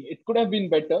the team. It could have been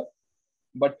better,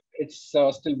 but it's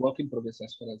still work in progress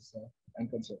as far as I'm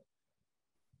concerned.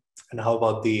 And how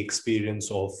about the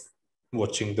experience of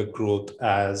watching the growth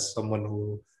as someone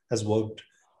who has worked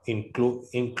in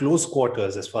close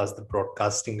quarters as far as the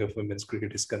broadcasting of women's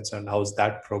cricket is concerned? How's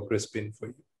that progress been for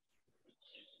you?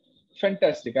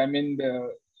 Fantastic. I mean,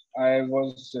 I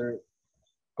was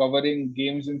covering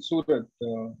games in Surat,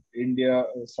 India,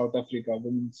 South Africa,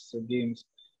 women's games.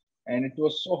 And it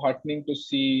was so heartening to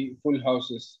see full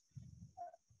houses.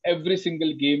 Every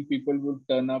single game, people would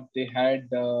turn up. They had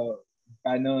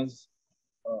banners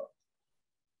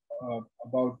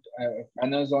about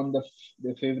banners on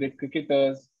their favorite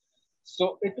cricketers.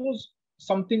 So it was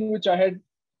something which I had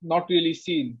not really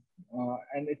seen.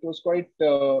 And it was quite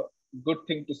a good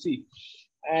thing to see.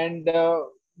 And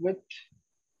with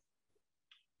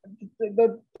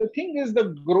the thing is,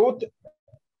 the growth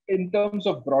in terms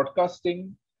of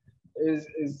broadcasting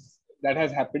is that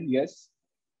has happened. Yes,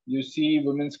 you see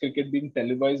women's cricket being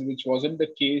televised, which wasn't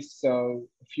the case a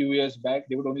few years back.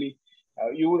 They would only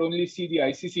you would only see the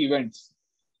ICC events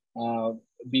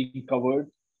being covered.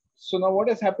 So now what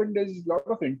has happened is a lot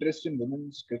of interest in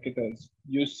women's cricketers.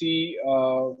 You see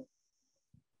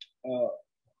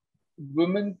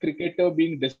women cricketer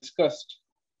being discussed,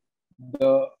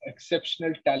 the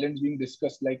exceptional talents being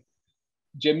discussed, like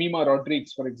Jemima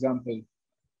Rodriguez, for example,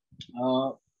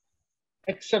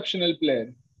 exceptional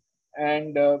player.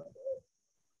 And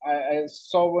I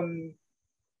saw one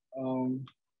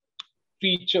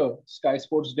feature Sky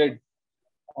Sports did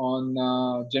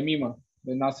on Jemima,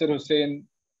 when Nasir Hussain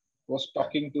was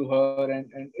talking to her,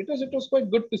 and it was quite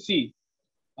good to see.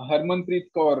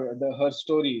 Harmanpreet Kaur, her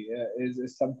story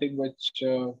is something which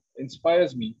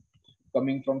inspires me.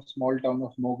 Coming from small town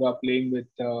of Moga, playing with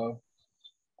uh,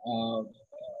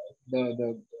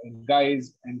 the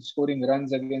guys and scoring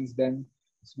runs against them.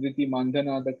 Smriti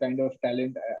Mandhana, the kind of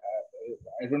talent.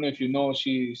 I don't know if you know,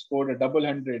 she scored a double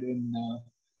hundred in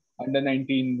under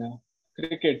 19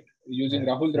 cricket using Yeah,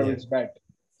 Rahul yeah, Dravid's bat.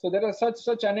 So there are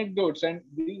such anecdotes, and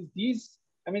these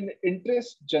I mean,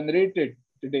 interest generated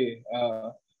today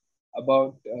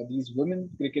about these women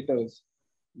cricketers,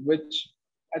 which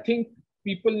I think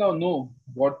people now know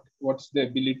what's the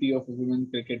ability of a women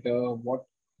cricketer, what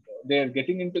they're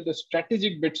getting into the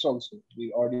strategic bits also,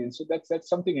 the audience. So that's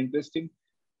something interesting.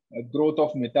 Growth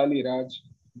of Mithali Raj,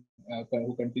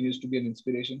 who continues to be an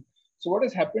inspiration. So what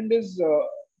has happened is,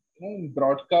 in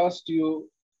broadcast, you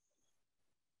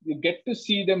get to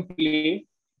see them play,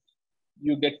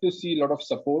 you get to see a lot of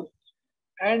support,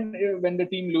 and when the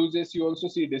team loses, you also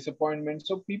see disappointment.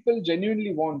 So people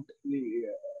genuinely want the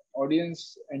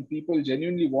audience, and people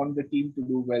genuinely want the team to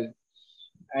do well,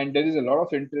 and there is a lot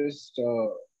of interest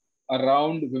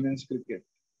around women's cricket.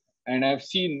 And I've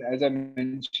seen, as I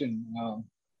mentioned,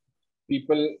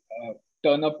 people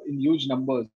turn up in huge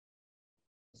numbers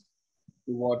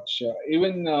to watch.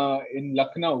 Even in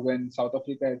Lucknow, when South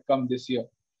Africa had come this year,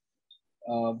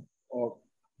 or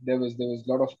there was a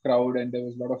lot of crowd and there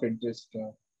was a lot of interest,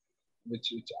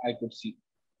 which I could see.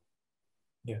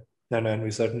 yeah. And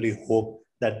we certainly hope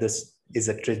that this is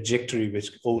a trajectory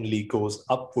which only goes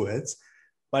upwards.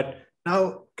 But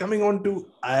now, coming on to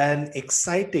an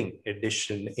exciting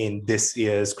edition in this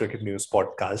year's Cricket News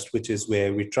podcast, which is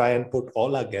where we try and put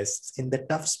all our guests in the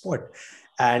tough spot.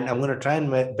 And I'm going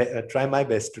to try my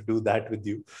best to do that with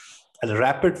you. A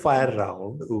rapid fire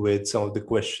round with some of the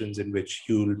questions in which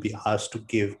you'll be asked to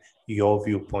give your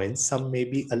viewpoints. Some may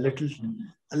be a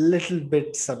little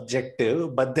bit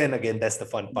subjective, but then again, that's the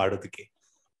fun part of the game.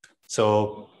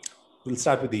 So we'll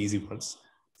start with the easy ones.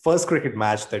 First cricket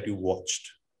match that you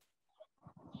watched?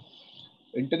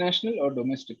 International or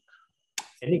domestic?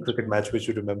 Any cricket match which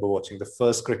you remember watching, the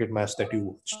first cricket match that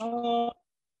you watched?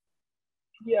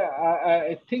 Yeah,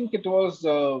 I think it was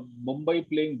Mumbai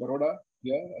playing Baroda.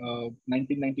 Yeah,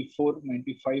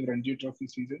 1994-95 Ranji Trophy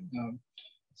season.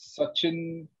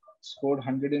 Sachin scored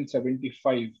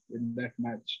 175 in that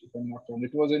match, if I'm not wrong.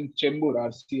 It was in Chembur,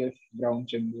 RCF ground,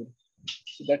 Chembur.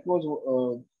 So that was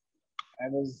I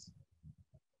was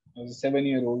I was a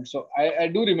 7-year-old. So I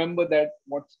do remember that,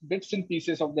 what bits and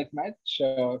pieces of that match.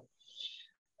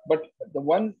 But the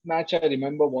one match I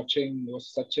remember watching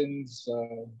was Sachin's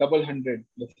double hundred,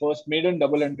 the first maiden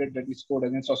double hundred that he scored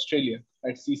against Australia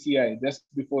at CCI just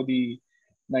before the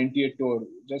 98 tour,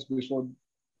 just before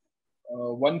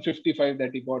 155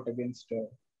 that he got against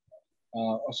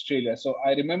Australia. So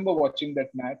I remember watching that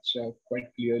match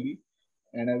quite clearly,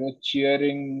 and I was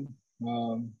cheering.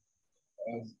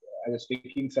 I was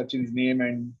taking Sachin's name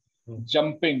and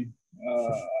jumping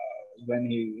when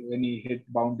he hit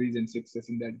boundaries and sixes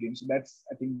in that game. So that's,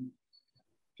 I think,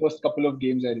 first couple of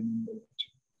games I remember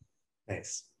watching.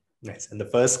 Nice, nice. And the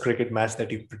first cricket match that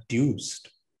you produced?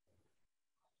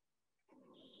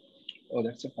 Oh,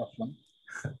 that's a tough one.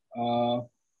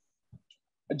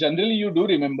 Generally, you do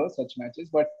remember such matches,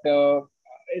 but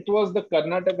it was the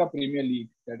Karnataka Premier League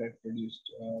that I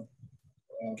produced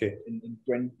in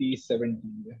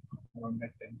 2017, around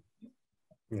that time.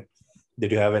 Yeah.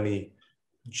 Did you have any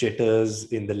jitters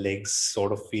in the legs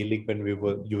sort of feeling when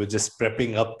you were just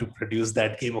prepping up to produce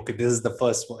that game? Okay, this is the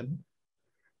first one.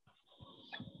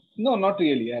 No, not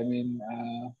really. I mean,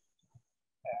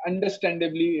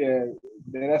 understandably,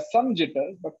 there are some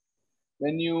jitters, but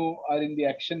when you are in the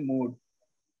action mode,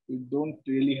 you don't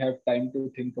really have time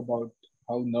to think about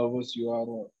how nervous you are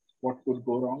or what could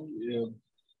go wrong.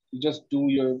 You just do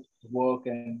your work,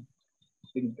 and I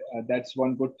think that's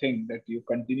one good thing, that you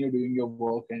continue doing your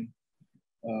work, and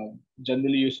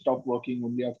generally you stop working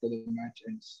only after the match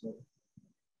ends. So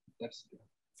that's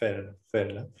fair enough. Fair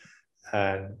enough.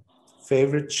 And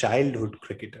favorite childhood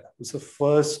cricketer? Who's the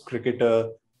first cricketer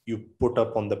you put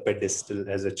up on the pedestal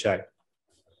as a child?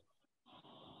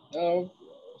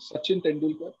 Sachin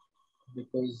Tendulkar,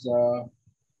 because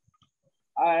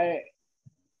I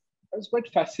was quite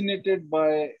fascinated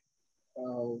by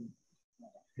uh,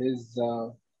 his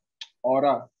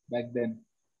aura back then,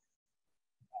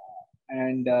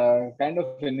 and kind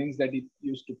of innings that he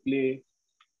used to play.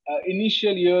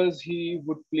 Initial years, he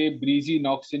would play breezy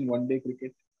knocks in one-day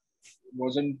cricket.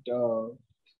 Wasn't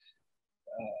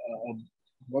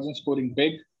wasn't scoring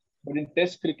big, but in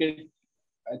Test cricket,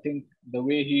 I think the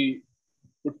way he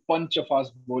would punch a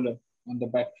fast bowler on the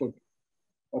back foot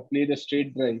or play the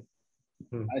straight drive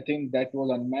Hmm. I think that was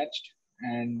unmatched,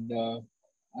 and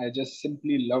I just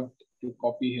simply loved to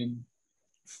copy him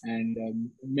and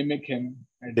mimic him.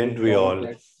 I did Didn't we all of all?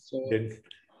 that. So Didn't?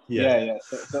 Yeah. yeah.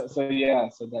 So yeah.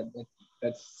 So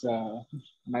that's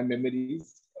my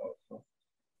memories of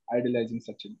idolizing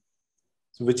Sachin.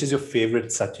 So which is your favorite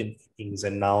Sachin innings?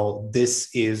 And now this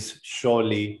is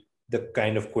surely the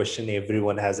kind of question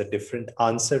everyone has a different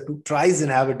answer to, tries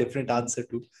and have a different answer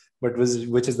to, but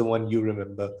which is the one you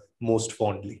remember most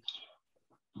fondly?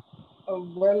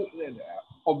 Well,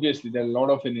 obviously there are a lot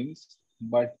of innings,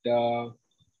 but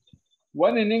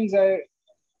one innings I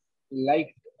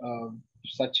liked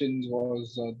Sachin's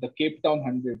was the Cape Town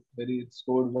 100, where he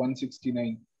scored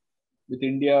 169 with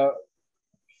India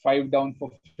five down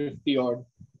for 50 odd,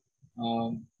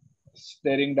 um,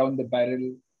 staring down the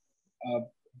barrel. Uh,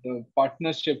 the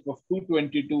partnership of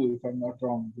 222, if I'm not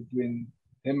wrong, between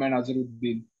him and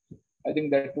Azharuddin. I think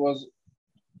that was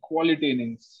quality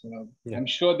innings. Yeah. I'm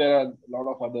sure there are a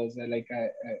lot of others. I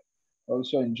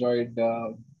also enjoyed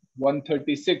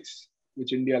 136,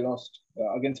 which India lost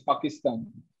against Pakistan.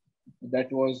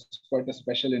 That was quite a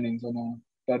special innings on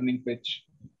a turning pitch.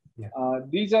 Yeah.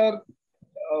 These are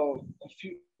a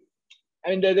few. I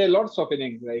mean, there are lots of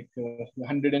innings like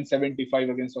 175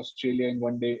 against Australia in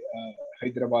one day,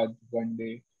 Hyderabad one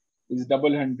day, is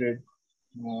double hundred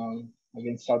uh,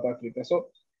 against South Africa. So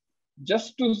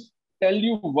just to tell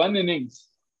you one innings,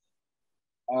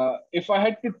 if I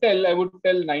had to tell, I would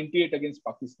tell 98 against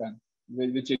Pakistan,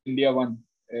 which India won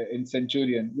in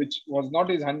Centurion, which was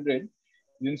not his 100.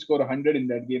 He didn't score 100 in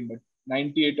that game, but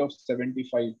 98 of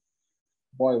 75.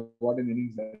 Boy, what an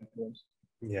innings that was.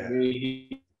 The Yeah.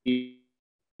 way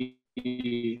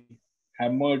he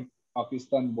hammered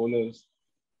Pakistan bowlers.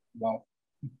 Wow.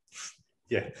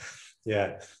 Yeah.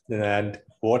 Yeah. And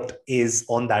what is,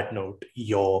 on that note,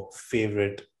 your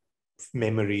favorite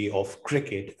memory of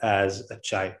cricket as a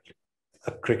child?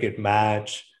 A cricket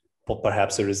match, or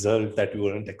perhaps a result that you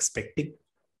weren't expecting?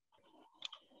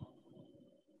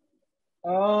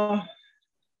 Uh,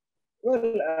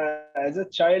 well, as a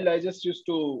child, I just used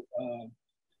to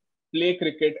play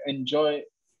cricket, enjoy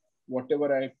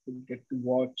whatever I could get to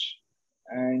watch.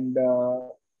 And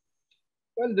well,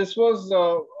 this was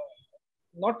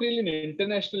not really an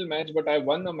international match, but I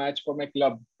won a match for my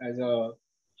club as a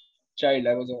child.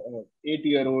 I was a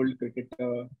 8-year-old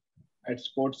cricketer. I'd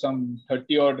scored some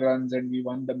 30 odd runs and we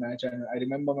won the match. And I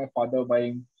remember my father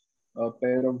buying a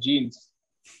pair of jeans.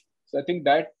 So I think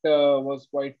that was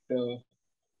quite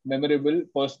memorable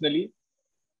personally.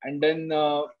 And then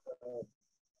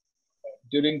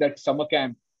during that summer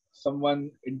camp,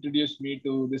 someone introduced me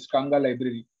to this Kanga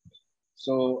library.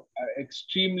 So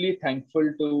extremely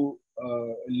thankful to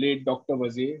late Dr.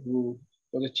 Vaze, who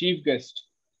was a chief guest,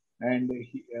 and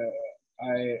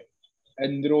I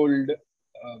enrolled.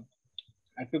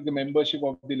 I took the membership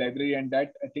of the library, and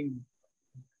that I think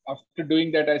after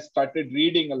doing that, I started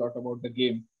reading a lot about the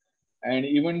game, and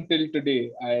even till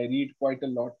today, I read quite a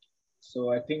lot.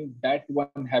 So I think that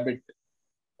one habit,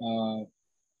 I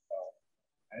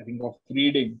think of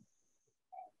reading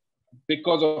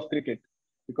because of cricket,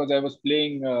 because I was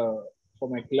playing for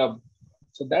my club.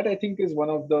 So that I think is one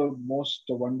of the most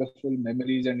wonderful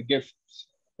memories and gifts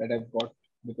that I've got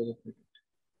because of cricket.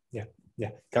 Yeah.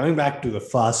 Yeah. Coming back to the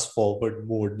fast forward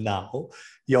mode now,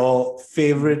 your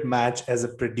favorite match as a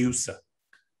producer?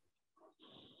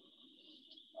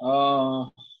 Uh,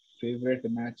 Favorite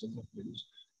matches of producer.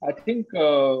 I think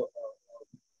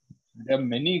there are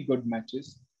many good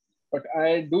matches, but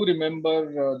I do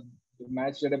remember the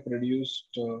match that I produced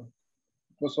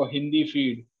was for Hindi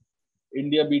feed.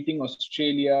 India beating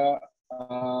Australia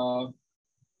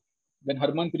when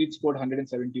Harmanpreet scored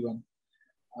 171.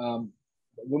 Um,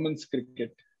 Women's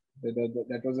cricket.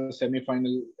 That was a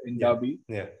semi-final in Yeah. Derby.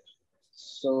 Yeah.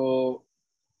 So,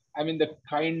 I mean, the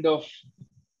kind of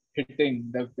hitting,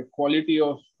 the quality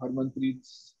of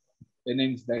Harmanpreet's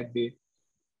innings that day,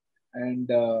 and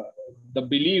the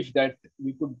belief that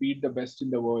we could beat the best in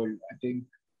the world. I think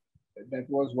that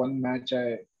was one match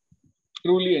I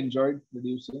truly enjoyed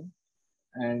producing.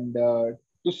 And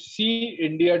to see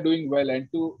India doing well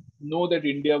and to know that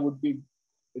India would be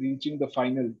reaching the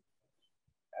final.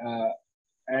 Uh,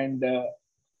 and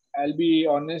I'll be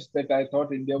honest that I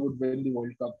thought India would win the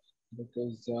World Cup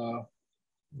because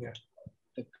Yeah.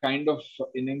 the kind of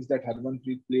innings that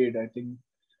Harmanpreet played, I think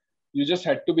you just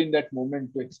had to be in that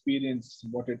moment to experience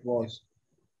what it was.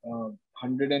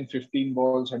 115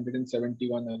 balls,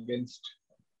 171 against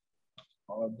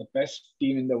the best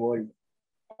team in the world,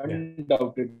 Yeah.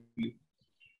 undoubtedly.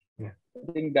 Yeah.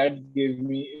 I think that gave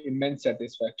me immense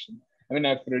satisfaction. I mean,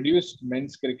 I've produced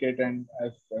men's cricket and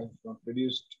I've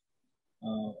produced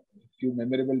Few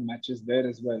memorable matches there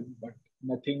as well, but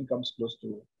nothing comes close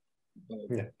to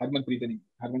Yeah. Harmanpreet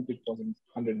was in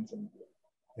 170.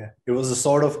 Yeah. It was a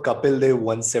sort of Kapil Dev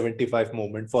 175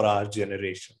 moment for our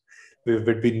generation. We've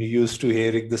been used to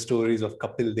hearing the stories of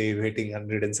Kapil Dev hitting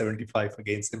 175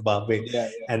 against Zimbabwe. Yeah,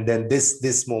 And then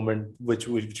this moment, which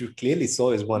you clearly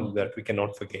saw, is one that we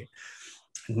cannot forget.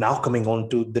 Now coming on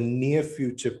to the near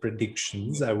future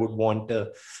predictions, I would want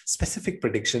specific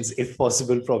predictions, if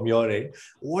possible, from your end.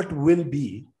 What will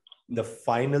be the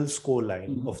final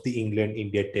scoreline of the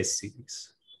England-India Test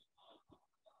series?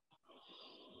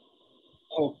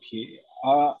 Okay.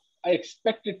 I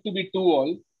expect it to be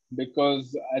 2-all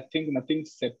because I think nothing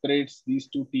separates these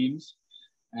two teams.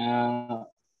 I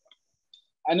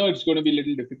know it's going to be a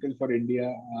little difficult for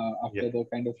India after the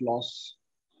kind of loss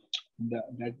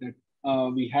that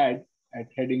we had at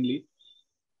Headingley.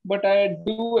 But I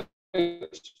do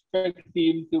expect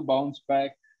team to bounce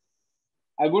back.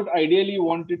 I would ideally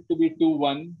want it to be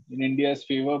 2-1 in India's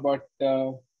favor, but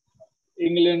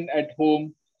England at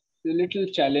home is a little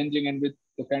challenging, and with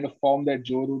the kind of form that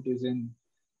Joe Root is in,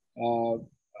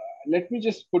 let me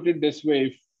just put it this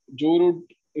way: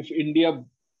 if India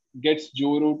gets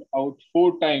Joe Root out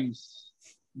 4 times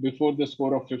before the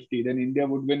score of 50, then India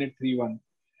would win it 3-1.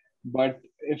 But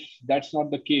if that's not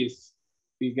the case,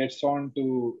 if he gets on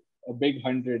to a big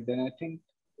 100, then I think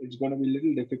it's going to be a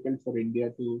little difficult for India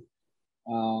to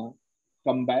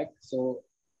come back. So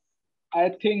I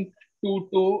think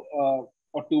 2-2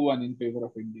 or 2-1 in favor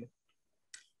of India.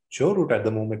 Joe Root at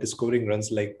the moment is scoring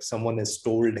runs like someone has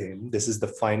told him this is the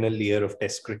final year of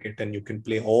Test cricket and you can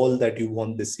play all that you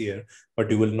want this year,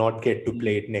 but you will not get to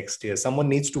play it next year. Someone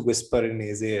needs to whisper in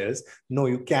his ears, no,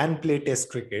 you can play Test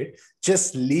cricket.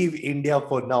 Just leave India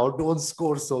for now. Don't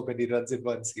score so many runs in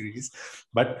one series.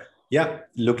 But yeah,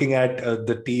 looking at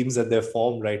the teams and their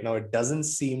form right now, it doesn't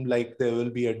seem like there will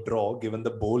be a draw given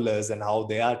the bowlers and how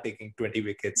they are taking 20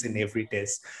 wickets in every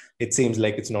test. It seems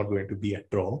like it's not going to be a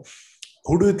draw.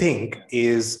 Who do you think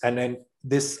is, and then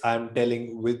this I'm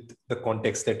telling with the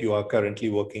context that you are currently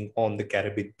working on the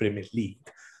Caribbean Premier League,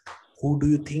 who do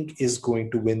you think is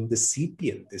going to win the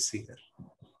CPL this year?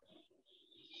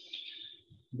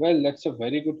 Well, that's a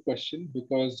very good question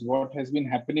because what has been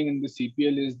happening in the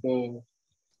CPL is the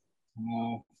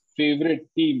favorite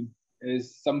team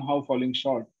is somehow falling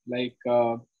short. Like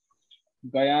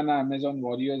Guyana Amazon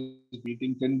Warriors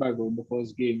beating Trinbago in the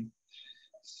first game.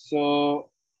 So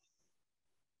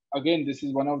again, this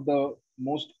is one of the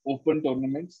most open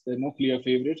tournaments. There are no clear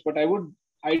favorites, but I would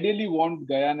ideally want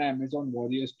Guyana Amazon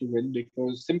Warriors to win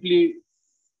because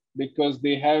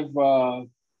they have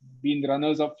been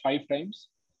runners up 5 times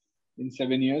in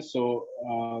 7 years. So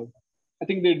I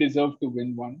think they deserve to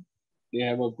win one. They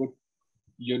have a good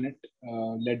unit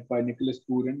led by Nicholas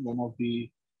Pooran, one of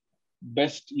the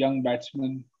best young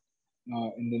batsmen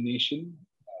in the nation.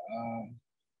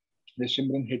 There's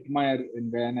Shimran Hitmire in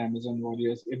Guyana Amazon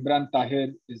Warriors. Imran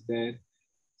Tahir is there.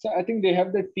 So I think they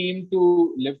have the team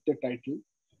to lift the title.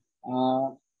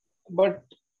 But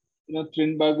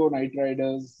Trinbago Knight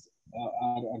Riders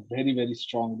are very, very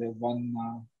strong. They've won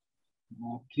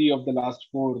 3 of the last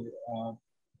 4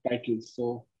 titles.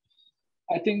 So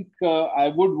I think I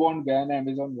would want Guyana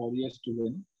Amazon Warriors to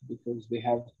win because they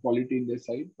have quality in their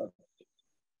side. But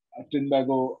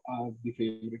Trinbago are the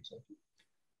favorites, I think.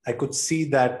 I could see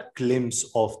that glimpse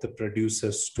of the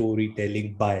producer's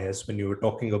storytelling bias when you were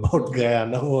talking about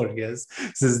Guyana Warriors,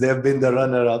 since they've been the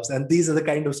runner-ups. And these are the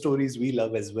kind of stories we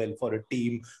love as well, for a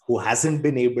team who hasn't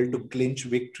been able to clinch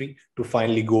victory to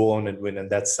finally go on and win.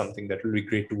 And that's something that will be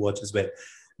great to watch as well.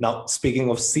 Now, speaking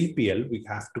of CPL, we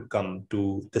have to come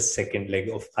to the second leg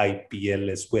of IPL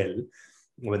as well.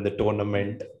 When the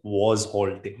tournament was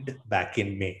halted back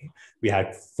in May, we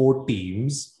had 4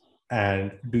 teams.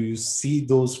 And do you see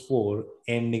those 4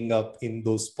 ending up in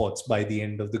those spots by the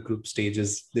end of the group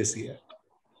stages this year?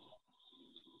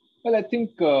 Well, I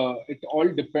think it all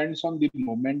depends on the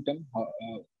momentum.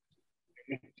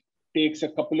 It takes a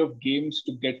couple of games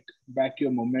to get back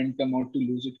your momentum or to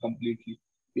lose it completely.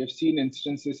 We have seen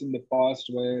instances in the past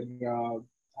where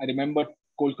I remember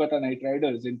Kolkata Knight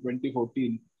Riders in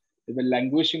 2014. They were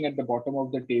languishing at the bottom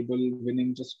of the table,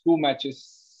 winning just 2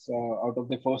 matches out of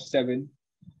the first 7.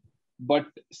 But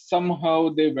somehow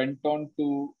they went on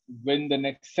to win the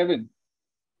next 7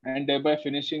 and thereby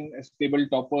finishing as table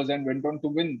toppers and went on to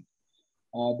win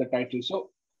the title. So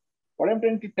what I'm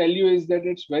trying to tell you is that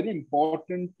it's very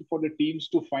important for the teams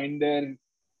to find their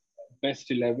best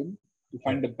 11, to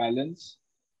find the balance,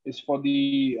 is for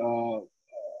the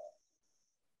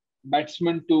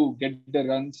batsmen to get the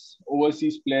runs,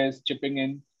 overseas players chipping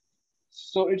in.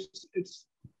 So it's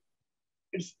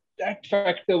that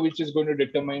factor which is going to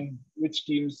determine which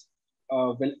teams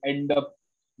will end up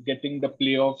getting the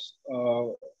playoffs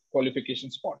qualification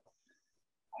spot.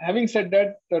 Having said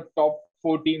that, the top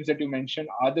four teams that you mentioned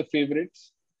are the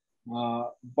favorites.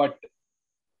 But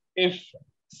if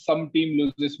some team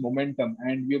loses momentum,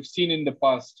 and we have seen in the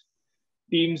past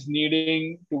teams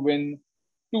needing to win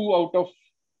two out of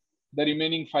the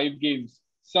remaining five games,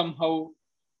 somehow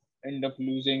end up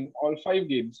losing all five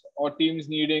games, or teams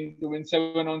needing to win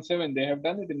 7-on-7, they have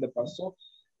done it in the past. So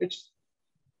it's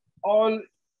all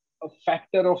a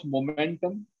factor of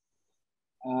momentum,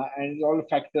 and it's all a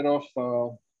factor of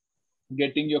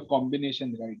getting your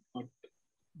combination right. But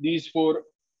these four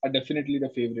are definitely the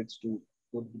favorites to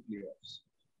go to the playoffs.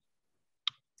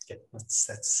 Yeah,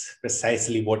 that's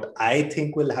precisely what I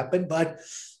think will happen. But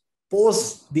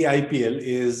post the IPL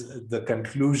is the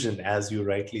conclusion, as you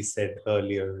rightly said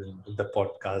earlier in the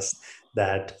podcast,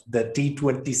 that the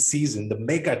T20 season, the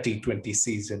Mega T20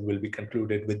 season, will be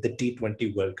concluded with the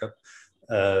T20 World Cup.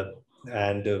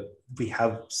 And we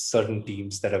have certain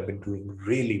teams that have been doing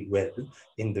really well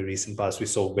in the recent past. We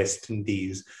saw West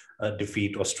Indies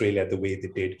defeat Australia the way they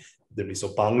did. Then we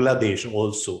saw Bangladesh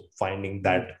also finding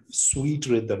that sweet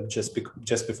rhythm just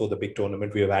before the big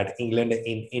tournament. We have had England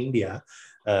and India,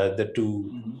 the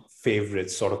two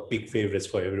favorites, sort of big favorites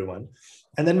for everyone.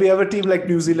 And then we have a team like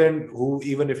New Zealand, who,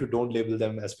 even if you don't label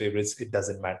them as favorites, it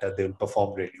doesn't matter. They'll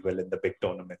perform really well in the big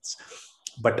tournaments.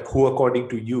 But who, according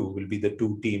to you, will be the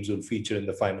two teams who will feature in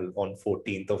the final on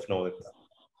 14th of November?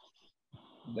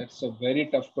 That's a very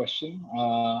tough question.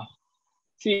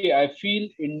 See, I feel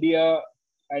India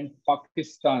and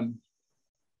Pakistan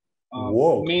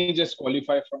may just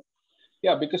qualify from.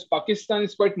 Yeah, because Pakistan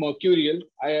is quite mercurial.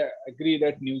 I agree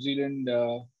that New Zealand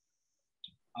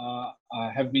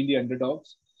have been the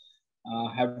underdogs,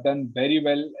 have done very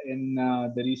well in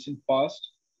the recent past.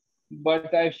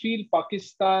 But I feel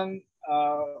Pakistan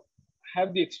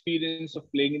have the experience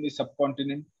of playing in the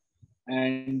subcontinent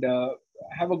and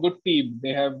have a good team.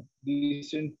 They have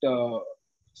decent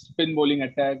spin bowling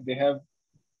attack. They have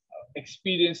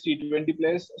experienced T20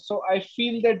 players. So I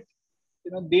feel that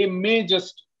they may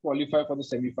just qualify for the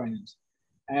semi-finals.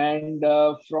 And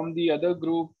from the other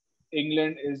group,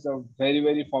 England is a very,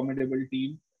 very formidable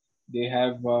team. They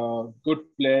have good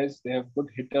players. They have good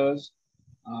hitters.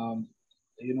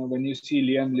 When you see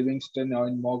Liam Livingston,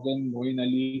 Owen Morgan, Moeen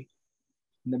Ali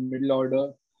in the middle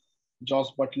order,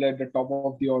 Josh Butler at the top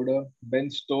of the order,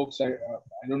 Ben Stokes, I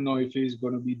don't know if he's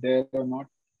going to be there or not.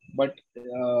 But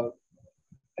I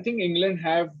think England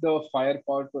have the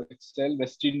firepower to excel.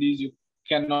 West Indies, you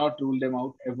cannot rule them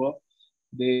out ever.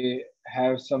 They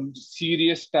have some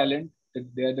serious talent.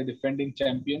 They are the defending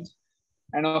champions.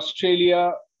 And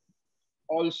Australia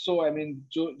also,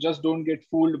 just don't get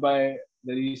fooled by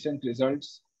the recent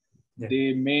results. Yeah.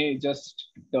 They may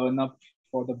just turn up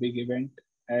for the big event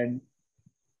and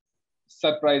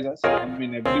surprise us.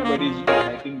 Everybody's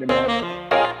writing them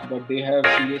off, but they have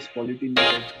serious quality in the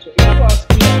game. So if you ask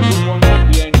me, I would want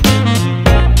India and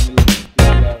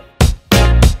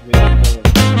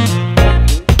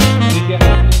India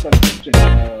has been consistent.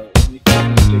 Making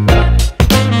mistakes.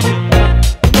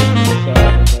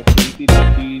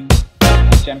 2013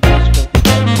 Champions Trophy.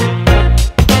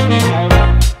 They have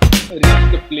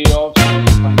reached the playoffs.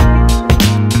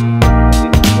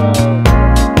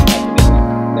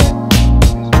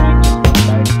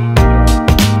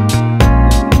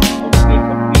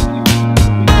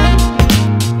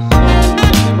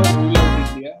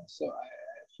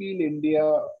 India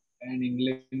and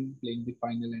England playing the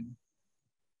final and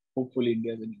hopefully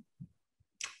India winning.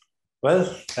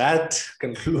 Well, that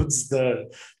concludes the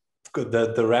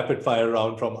rapid fire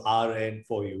round from our end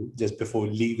for you. Just before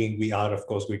leaving, we are, of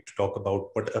course, going to talk about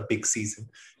what a big season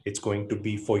it's going to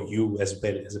be for you as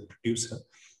well as a producer.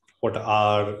 What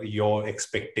are your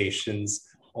expectations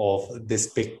of these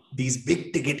big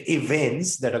ticket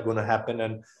events that are going to happen,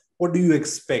 and what do you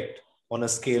expect on a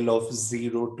scale of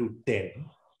 0 to 10?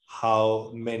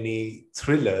 How many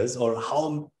thrillers, or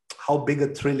how big a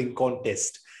thrilling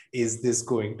contest is this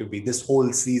going to be, this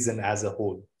whole season as a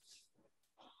whole?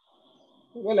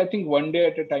 Well, I think one day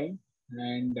at a time,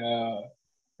 and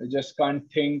I just can't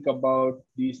think about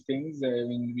these things.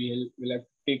 We'll have to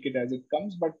take it as it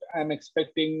comes, but I'm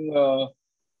expecting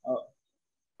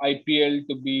IPL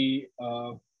to be,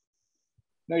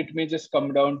 it may just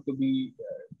come down to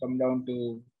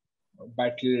a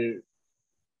battle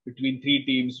between three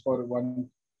teams for one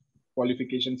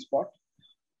qualification spot.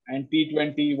 And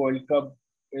T20 World Cup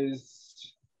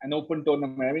is an open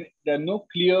tournament. There are no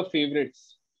clear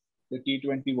favorites, the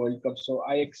T20 World Cup. So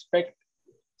I expect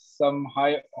some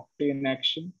high octane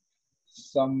action,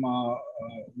 some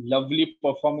lovely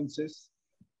performances.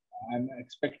 I'm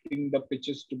expecting the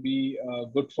pitches to be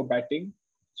good for batting,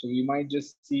 so we might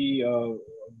just see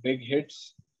big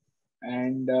hits.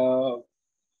 And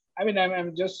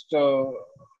I'm just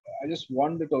I just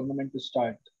want the tournament to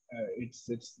start. It's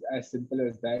as simple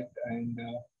as that, and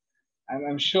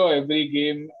I'm sure every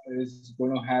game is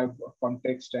going to have a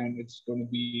context, and it's going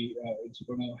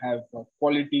to have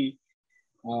quality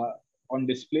uh, on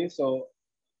display. So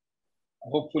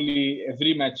hopefully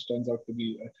every match turns out to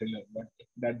be a thriller, but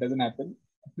that doesn't happen.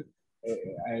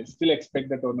 I still expect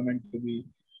the tournament to be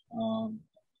um,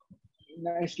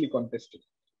 nicely contested.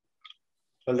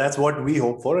 Well, that's what we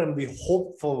hope for. And we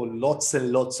hope for lots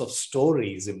and lots of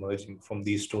stories emerging from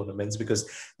these tournaments, because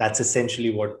that's essentially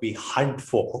what we hunt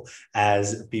for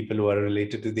as people who are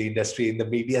related to the industry in the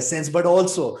media sense. But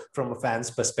also from a fan's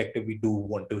perspective, we do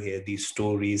want to hear these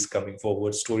stories coming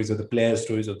forward, stories of the players,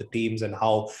 stories of the teams, and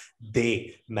how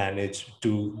they manage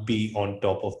to be on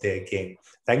top of their game.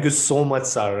 Thank you so much,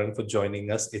 Sarang, for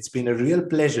joining us. It's been a real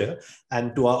pleasure.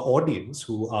 And to our audience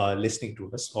who are listening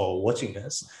to us or watching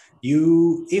us,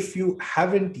 if you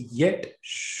haven't yet,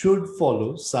 should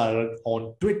follow Sarang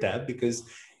on Twitter, because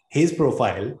his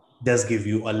profile does give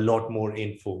you a lot more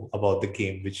info about the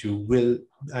game, which you will,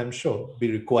 I'm sure,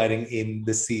 be requiring in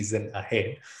the season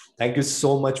ahead. Thank you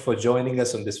so much for joining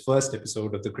us on this first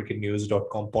episode of the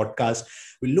cricketnews.com podcast.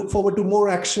 We look forward to more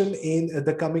action in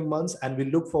the coming months, and we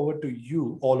look forward to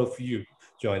you, all of you,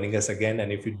 joining us again.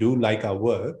 And if you do like our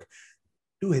work,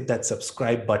 do hit that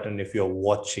subscribe button if you're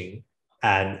watching,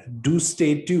 and do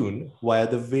stay tuned via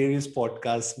the various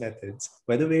podcast methods,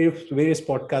 via the various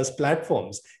podcast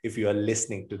platforms if you are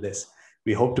listening to this.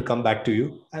 We hope to come back to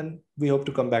you, and we hope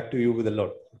to come back to you with a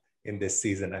lot in this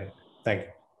season. Thank you.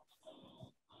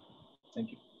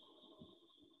 Thank you.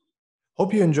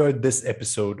 Hope you enjoyed this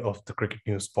episode of the Cricket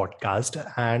News podcast,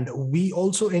 and we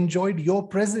also enjoyed your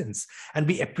presence, and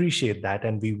we appreciate that,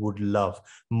 and we would love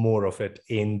more of it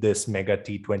in this Mega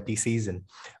T20 season.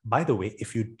 By the way,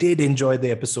 if you did enjoy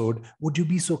the episode, would you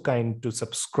be so kind to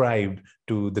subscribe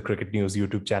to the Cricket News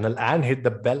YouTube channel and hit the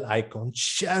bell icon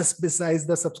just besides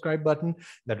the subscribe button?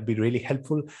 That would be really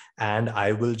helpful, and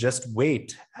I will just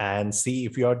wait and see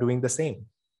if you are doing the same.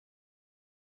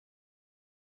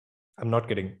 I'm not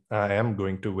kidding. I am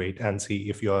going to wait and see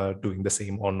if you are doing the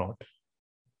same or not.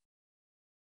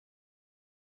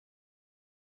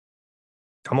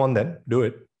 Come on then, do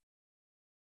it.